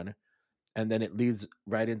fun one, and then it leads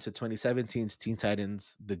right into 2017's Teen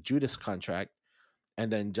Titans: The Judas Contract, and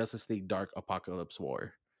then Justice League Dark Apocalypse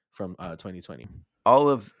War from 2020. All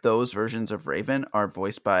of those versions of Raven are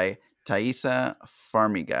voiced by Thaisa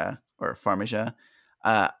Farmiga or Farmiga.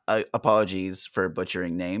 Apologies for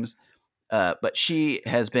butchering names, but she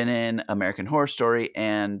has been in American Horror Story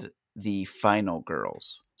and The Final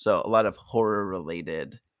Girls, so a lot of horror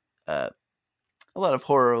related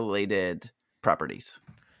properties.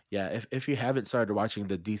 Yeah, if you haven't started watching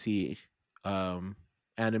the DC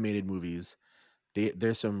animated movies,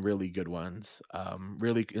 there's some really good ones,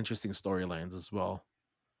 really interesting storylines as well.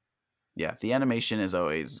 Yeah, the animation is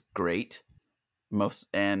always great.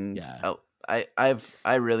 Yeah.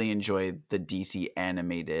 I really enjoy the DC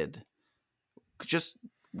animated just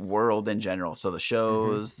world in general. So the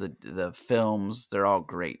shows, the films, they're all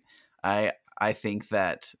great. I think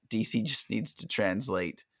that DC just needs to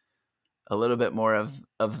translate a little bit more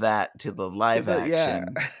of that to the live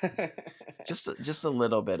action. Yeah. just a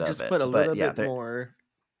little bit Just of it. put a But little yeah, bit more.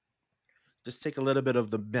 Just take a little bit of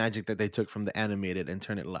the magic that they took from the animated and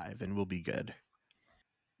turn it live, and we'll be good.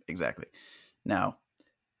 exactly. Now,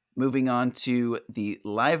 moving on to the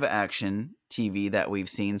live action TV that we've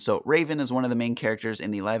seen. So, Raven is one of the main characters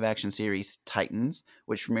in the live action series Titans,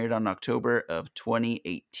 which premiered on October of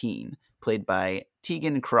 2018, played by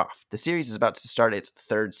Tegan Croft. The series is about to start its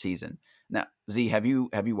third season. Now, Z, have you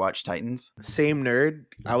watched Titans? Same nerd.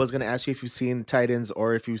 I was gonna ask you if you've seen Titans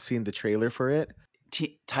or if you've seen the trailer for it.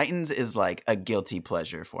 Titans is like a guilty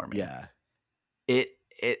pleasure for me. Yeah.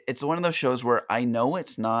 It's one of those shows where I know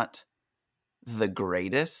it's not the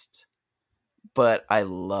greatest, but I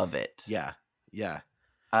love it. Yeah. Yeah.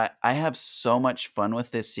 I have so much fun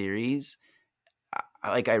with this series.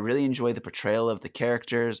 I really enjoy the portrayal of the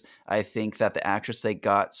characters. I think that the actress they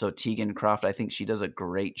got, so Tegan Croft, I think she does a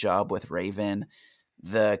great job with Raven.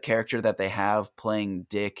 The character that they have playing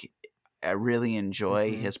Dick, I really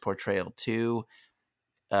enjoy his portrayal too.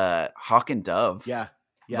 Hawk and Dove. Yeah.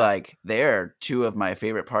 Yeah. Like, they're two of my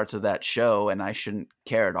favorite parts of that show, and I shouldn't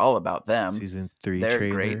care at all about them. Season 3 they're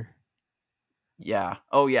trailer. great. Yeah.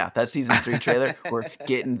 Oh, yeah. That season 3 trailer. We're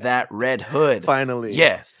getting that Red Hood. Finally.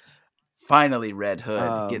 Yes. Finally, Red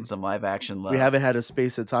Hood getting some live action love. We haven't had a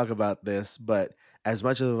space to talk about this, but as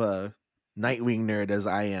much of a Nightwing nerd as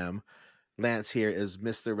I am, Lance here is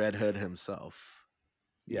Mr. Red Hood himself.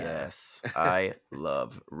 Yeah. Yes. I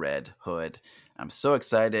love Red Hood. I'm so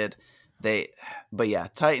excited. But yeah,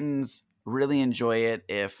 Titans, really enjoy it.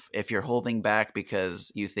 If you're holding back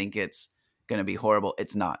because you think it's gonna be horrible,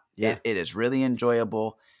 it's not. Yeah. It is really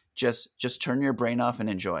enjoyable. Just turn your brain off and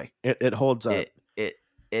enjoy. It holds up.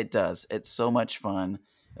 It does. It's so much fun.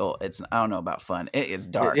 Well, I don't know about fun. It's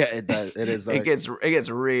dark. Yeah, it does. It is dark. It gets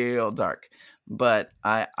real dark. But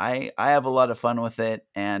I have a lot of fun with it,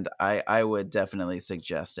 and I would definitely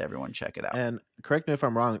suggest everyone check it out. And correct me if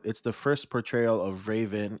I'm wrong, it's the first portrayal of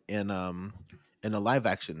Raven in a live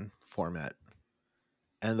action format.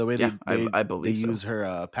 And the way I believe they so. use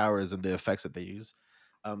her powers and the effects that they use,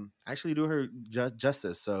 actually do her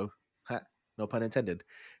justice. So, no pun intended.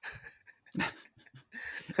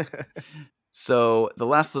 So the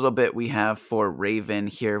last little bit we have for Raven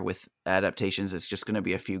here with adaptations is just going to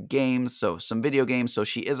be a few games. So some video games. So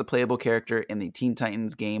she is a playable character in the Teen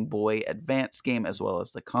Titans Game Boy Advance game, as well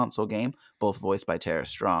as the console game, both voiced by Tara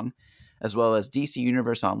Strong, as well as DC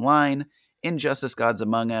Universe Online, Injustice Gods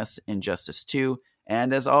Among Us, Injustice 2,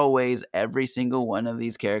 and as always, every single one of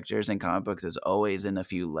these characters in comic books is always in a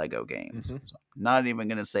few Lego games. So I'm not even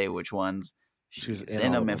going to say which ones. She's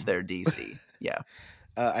in them if they're DC. Yeah.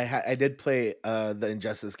 I did play the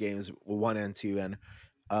Injustice games 1 and 2,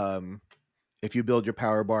 and if you build your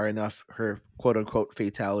power bar enough, her quote unquote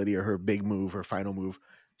fatality or her big move, her final move,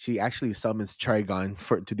 she actually summons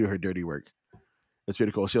Trigon to do her dirty work. It's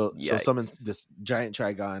pretty cool. She'll summon this giant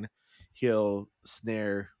Trigon. He'll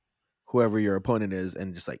snare whoever your opponent is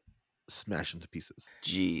and just like smash them to pieces.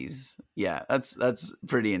 Jeez, yeah, that's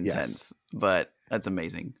pretty intense, but that's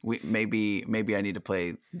amazing. Maybe I need to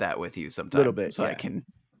play that with you sometime, little bit, so I can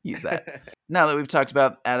use that. Now that we've talked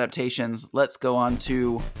about adaptations, let's go on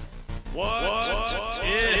to What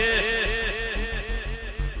if?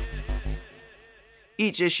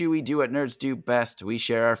 Each issue we do at Nerds Do Best. We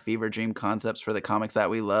share our fever dream concepts for the comics that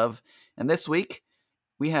we love, and this week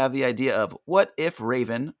we have the idea of what if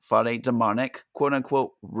Raven fought a demonic,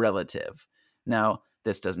 quote-unquote, relative. Now,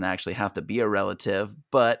 this doesn't actually have to be a relative,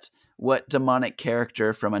 but what demonic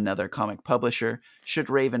character from another comic publisher should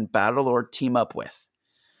Raven battle or team up with?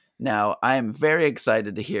 Now, I am very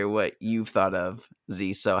excited to hear what you've thought of,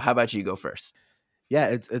 Z, so how about you go first?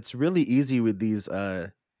 Yeah, it's really easy with these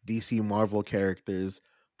DC Marvel characters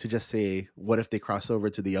to just say, what if they cross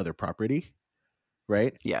over to the other property,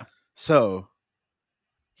 right? Yeah. So,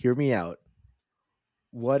 hear me out.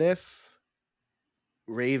 What if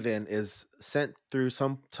Raven is sent through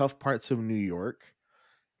some tough parts of New York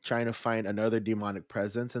trying to find another demonic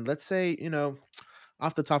presence? And let's say,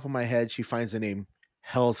 off the top of my head, she finds the name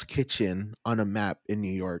Hell's Kitchen on a map in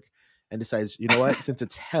New York and decides, you know what, since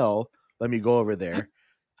it's hell, let me go over there.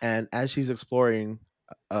 And as she's exploring,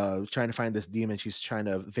 trying to find this demon she's trying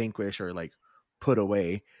to vanquish or like put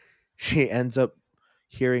away, she ends up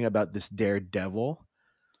hearing about this Daredevil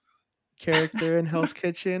character in Hell's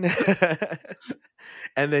Kitchen.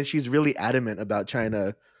 And then she's really adamant about trying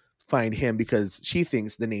to find him because she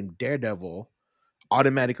thinks the name Daredevil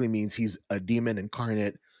automatically means he's a demon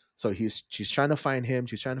incarnate. So she's trying to find him.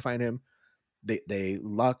 They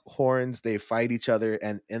lock horns, they fight each other,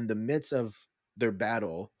 and in the midst of their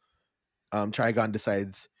battle, Trigon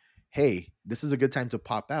decides, hey, this is a good time to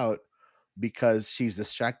pop out because she's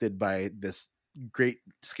distracted by this great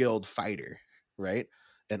skilled fighter, right?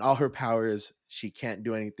 And all her powers, she can't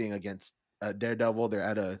do anything against Daredevil. They're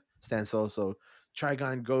at a standstill. So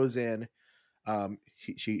Trigon goes in.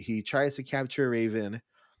 He tries to capture Raven,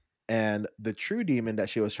 and the true demon that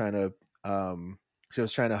she was trying to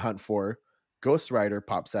hunt for, Ghost Rider,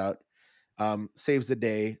 pops out, saves the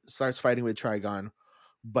day, starts fighting with Trigon,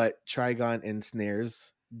 but Trigon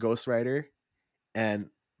ensnares Ghost Rider and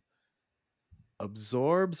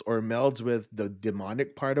absorbs or melds with the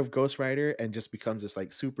demonic part of Ghost Rider and just becomes this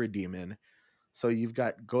like super demon. So you've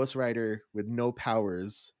got Ghost Rider with no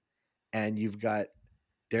powers, and you've got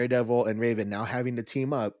Daredevil and Raven now having to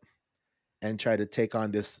team up and try to take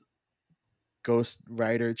on this Ghost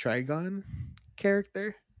Rider Trigon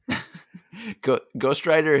character. Ghost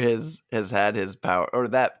Rider has had his power, or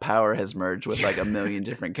that power has merged with like a million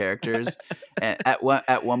different characters. And at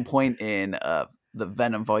one point in the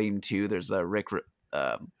Venom Volume 2, there's a Rick.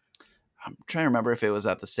 I'm trying to remember if it was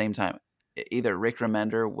at the same time. Either Rick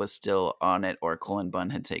Remender was still on it or Cullen Bunn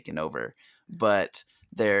had taken over. But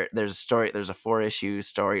there's a story. There's a 4-issue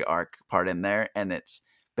story arc part in there, and it's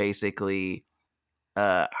basically,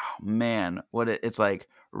 it's like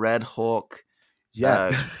Red Hulk.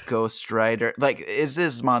 Ghost Rider, like, is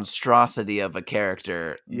this monstrosity of a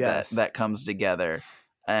character that comes together,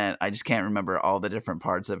 and I just can't remember all the different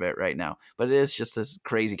parts of it right now, but it is just this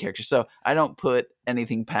crazy character. So I don't put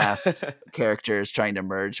anything past characters trying to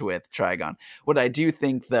merge with Trigon. What I do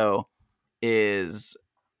think though is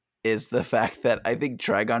the fact that I think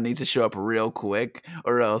Trigon needs to show up real quick,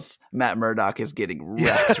 or else Matt Murdock is getting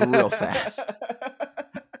wrecked real fast.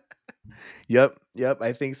 Yep.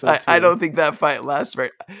 I think so too. I don't think that fight lasts very.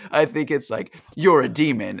 I think it's like, you're a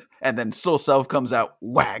demon, and then Soul Self comes out,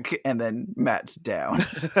 whack, and then Matt's down.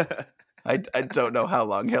 I don't know how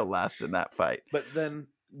long he'll last in that fight. But then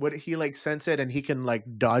would he like sense it and he can like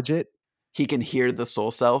dodge it? He can hear the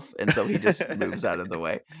Soul Self, and so he just moves out of the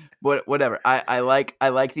way. But whatever. I like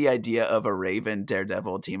the idea of a Raven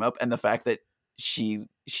Daredevil team up, and the fact that she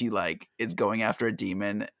she like is going after a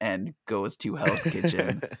demon and goes to Hell's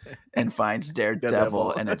Kitchen and finds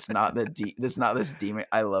Daredevil, and it's not it's not this demon.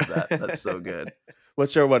 I love that. That's so good.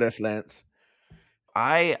 What's your what if, Lance?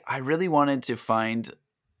 I really wanted to find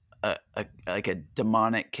like a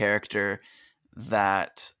demonic character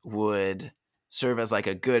that would serve as like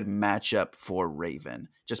a good matchup for Raven,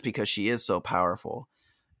 just because she is so powerful.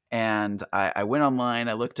 And I went online,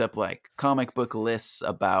 I looked up like comic book lists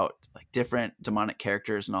about like different demonic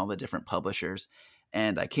characters and all the different publishers,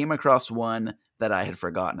 and I came across one that I had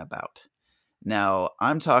forgotten about. Now,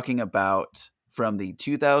 I'm talking about from the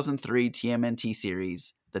 2003 TMNT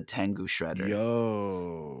series, the Tengu Shredder.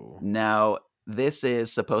 Yo. Now, this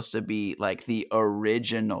is supposed to be like the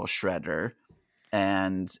original Shredder,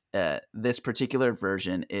 and this particular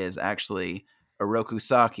version is actually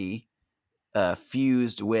Orokusaki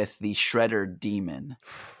fused with the Shredder demon.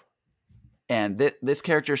 And this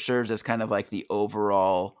character serves as kind of like the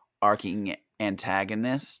overall arcing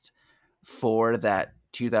antagonist for that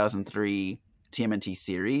 2003 TMNT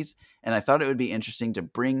series. And I thought it would be interesting to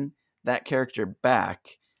bring that character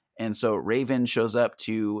back. And so Raven shows up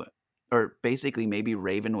to, or basically maybe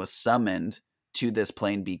Raven was summoned to this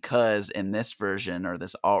plane because in this version, or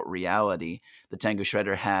this alt reality, the Tengu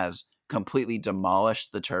Shredder has completely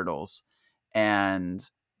demolished the turtles and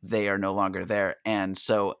they are no longer there. And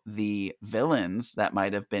so the villains that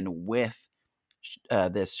might have been with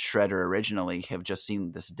this Shredder originally have just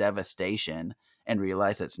seen this devastation and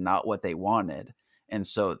realize it's not what they wanted. And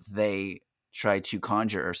so they try to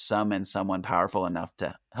conjure or summon someone powerful enough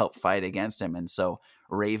to help fight against him. And so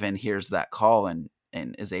Raven hears that call and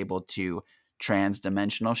is able to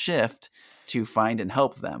trans-dimensional shift to find and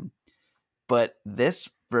help them. But this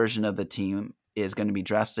version of the team is going to be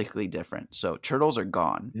drastically different. So Turtles are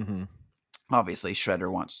gone. Mm-hmm. Obviously,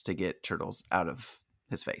 Shredder wants to get Turtles out of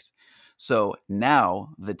his face. So now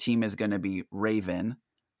the team is going to be Raven,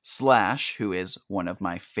 Slash, who is one of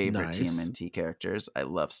my favorite Nice. TMNT characters. I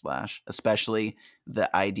love Slash, especially the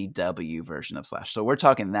IDW version of Slash. So we're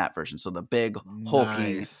talking that version. So the big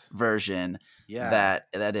hulking Nice. version Yeah.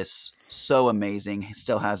 that is so amazing. He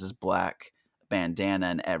still has his black bandana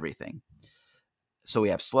and everything. So we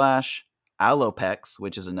have Slash, Alopex,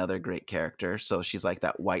 which is another great character. So she's like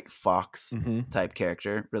that white fox Mm-hmm. type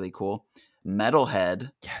character. Really cool.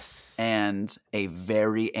 Metalhead, Yes. and a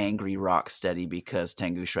very angry Rocksteady because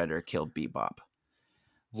Tengu Shredder killed Bebop.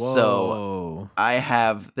 Whoa. So I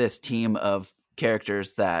have this team of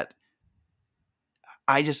characters that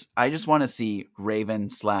I just want to see Raven,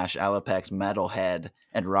 Slash, Alopex, Metalhead,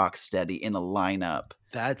 and Rocksteady in a lineup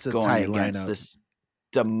That's a going tight against lineup. this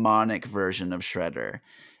demonic version of Shredder.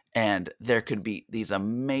 And there could be these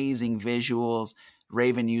amazing visuals.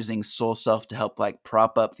 Raven using Soul Self to help like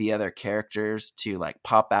prop up the other characters to like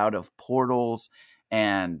pop out of portals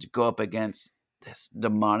and go up against this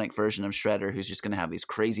demonic version of Shredder who's just going to have these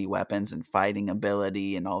crazy weapons and fighting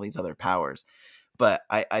ability and all these other powers. But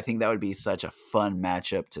I think that would be such a fun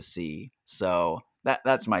matchup to see. So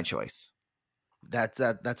that's my choice. That's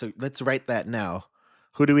let's write that now.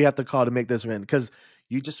 Who do we have to call to make this win? Because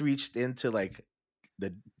you just reached into like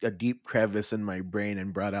a deep crevice in my brain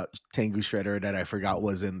and brought out Tengu Shredder that I forgot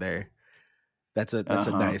was in there. That's a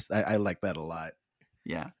nice. I like that a lot.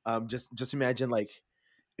 Yeah. Just imagine like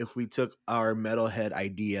if we took our Metalhead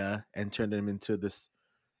idea and turned him into this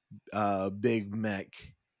big mech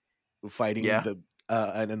fighting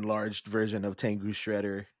an enlarged version of Tengu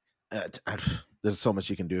Shredder. There's so much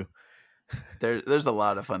you can do. There's a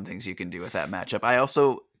lot of fun things you can do with that matchup. I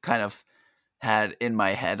also kind of had in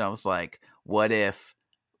my head, I was like, what if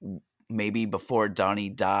maybe before Donnie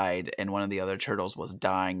died and one of the other turtles was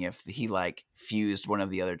dying, if he like fused one of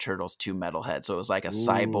the other turtles to Metalhead, so it was like a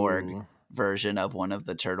cyborg version of one of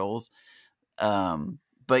the turtles.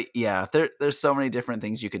 But yeah, there's so many different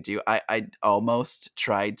things you could do. I almost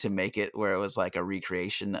tried to make it where it was like a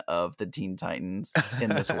recreation of the Teen Titans in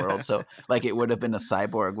this world. So like it would have been a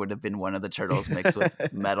cyborg, would have been one of the turtles mixed with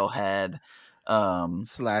Metalhead.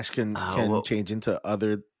 Slash can change into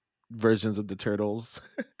other versions of the turtles.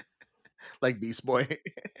 Like Beast Boy.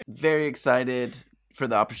 Very excited for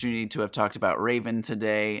the opportunity to have talked about Raven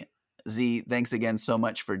today. Z, thanks again so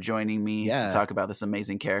much for joining me to talk about this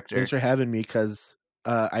amazing character. Thanks for having me, because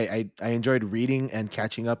I enjoyed reading and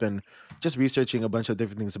catching up and just researching a bunch of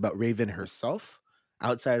different things about Raven herself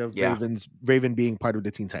outside of Raven being part of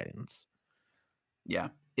the Teen Titans. Yeah,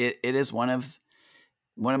 it is one of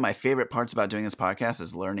my favorite parts about doing this podcast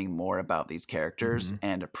is learning more about these characters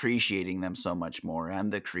and appreciating them so much more,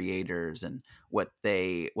 and the creators and what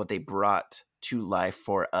they brought to life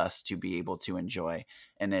for us to be able to enjoy.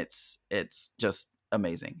 And it's just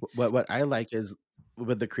amazing. What I like is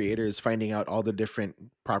with the creators, finding out all the different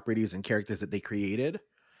properties and characters that they created,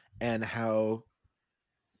 and how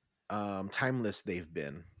timeless they've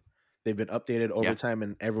been. They've been updated over Yeah. time,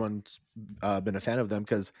 and everyone's been a fan of them.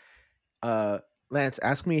 Because Lance,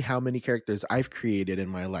 ask me how many characters I've created in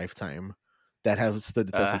my lifetime that have stood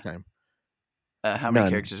the test of time. How many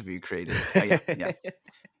None. characters have you created? Oh, yeah.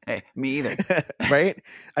 Hey, me either. Right?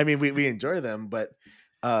 I mean, we enjoy them, but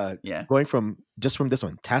Yeah. going from this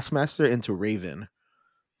one, Taskmaster into Raven.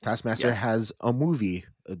 Taskmaster Yeah. has a movie,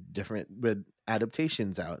 different with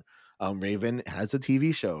adaptations out. Raven has a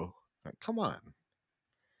TV show. Like, come on.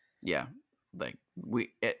 Yeah. Like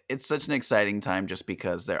it's such an exciting time just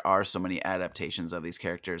because there are so many adaptations of these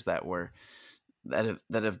characters that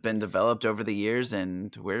have been developed over the years,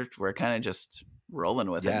 and we're kind of just rolling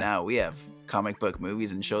with it Yeah. now. We have comic book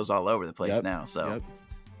movies and shows all over the place Yep, now, so yep.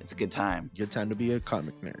 it's a good time. Good time to be a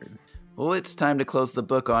comic nerd. Well, it's time to close the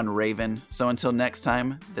book on Raven. So until next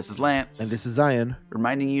time, this is Lance. And this is Zion.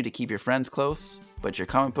 reminding you to keep your friends close, but your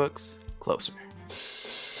comic books closer.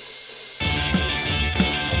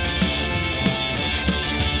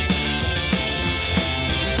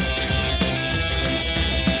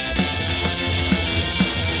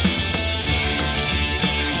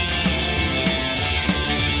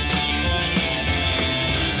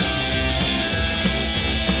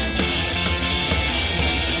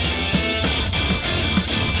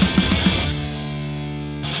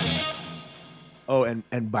 Oh,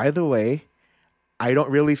 and by the way, I don't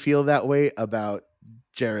really feel that way about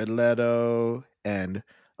Jared Leto and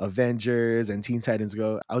Avengers and Teen Titans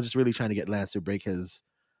Go. I was just really trying to get Lance to break his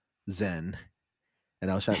zen,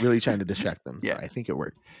 and I was really trying to distract them. Yeah. So I think it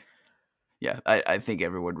worked. Yeah, I think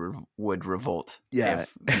everyone would revolt Yeah.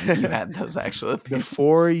 if you had those actual opinions.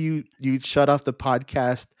 Before you shut off the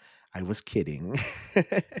podcast, I was kidding.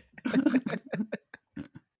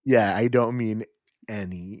 Yeah, I don't mean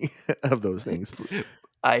any of those things.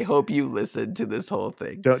 I hope you listened to this whole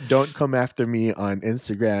thing. Don't come after me on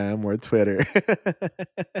Instagram or Twitter.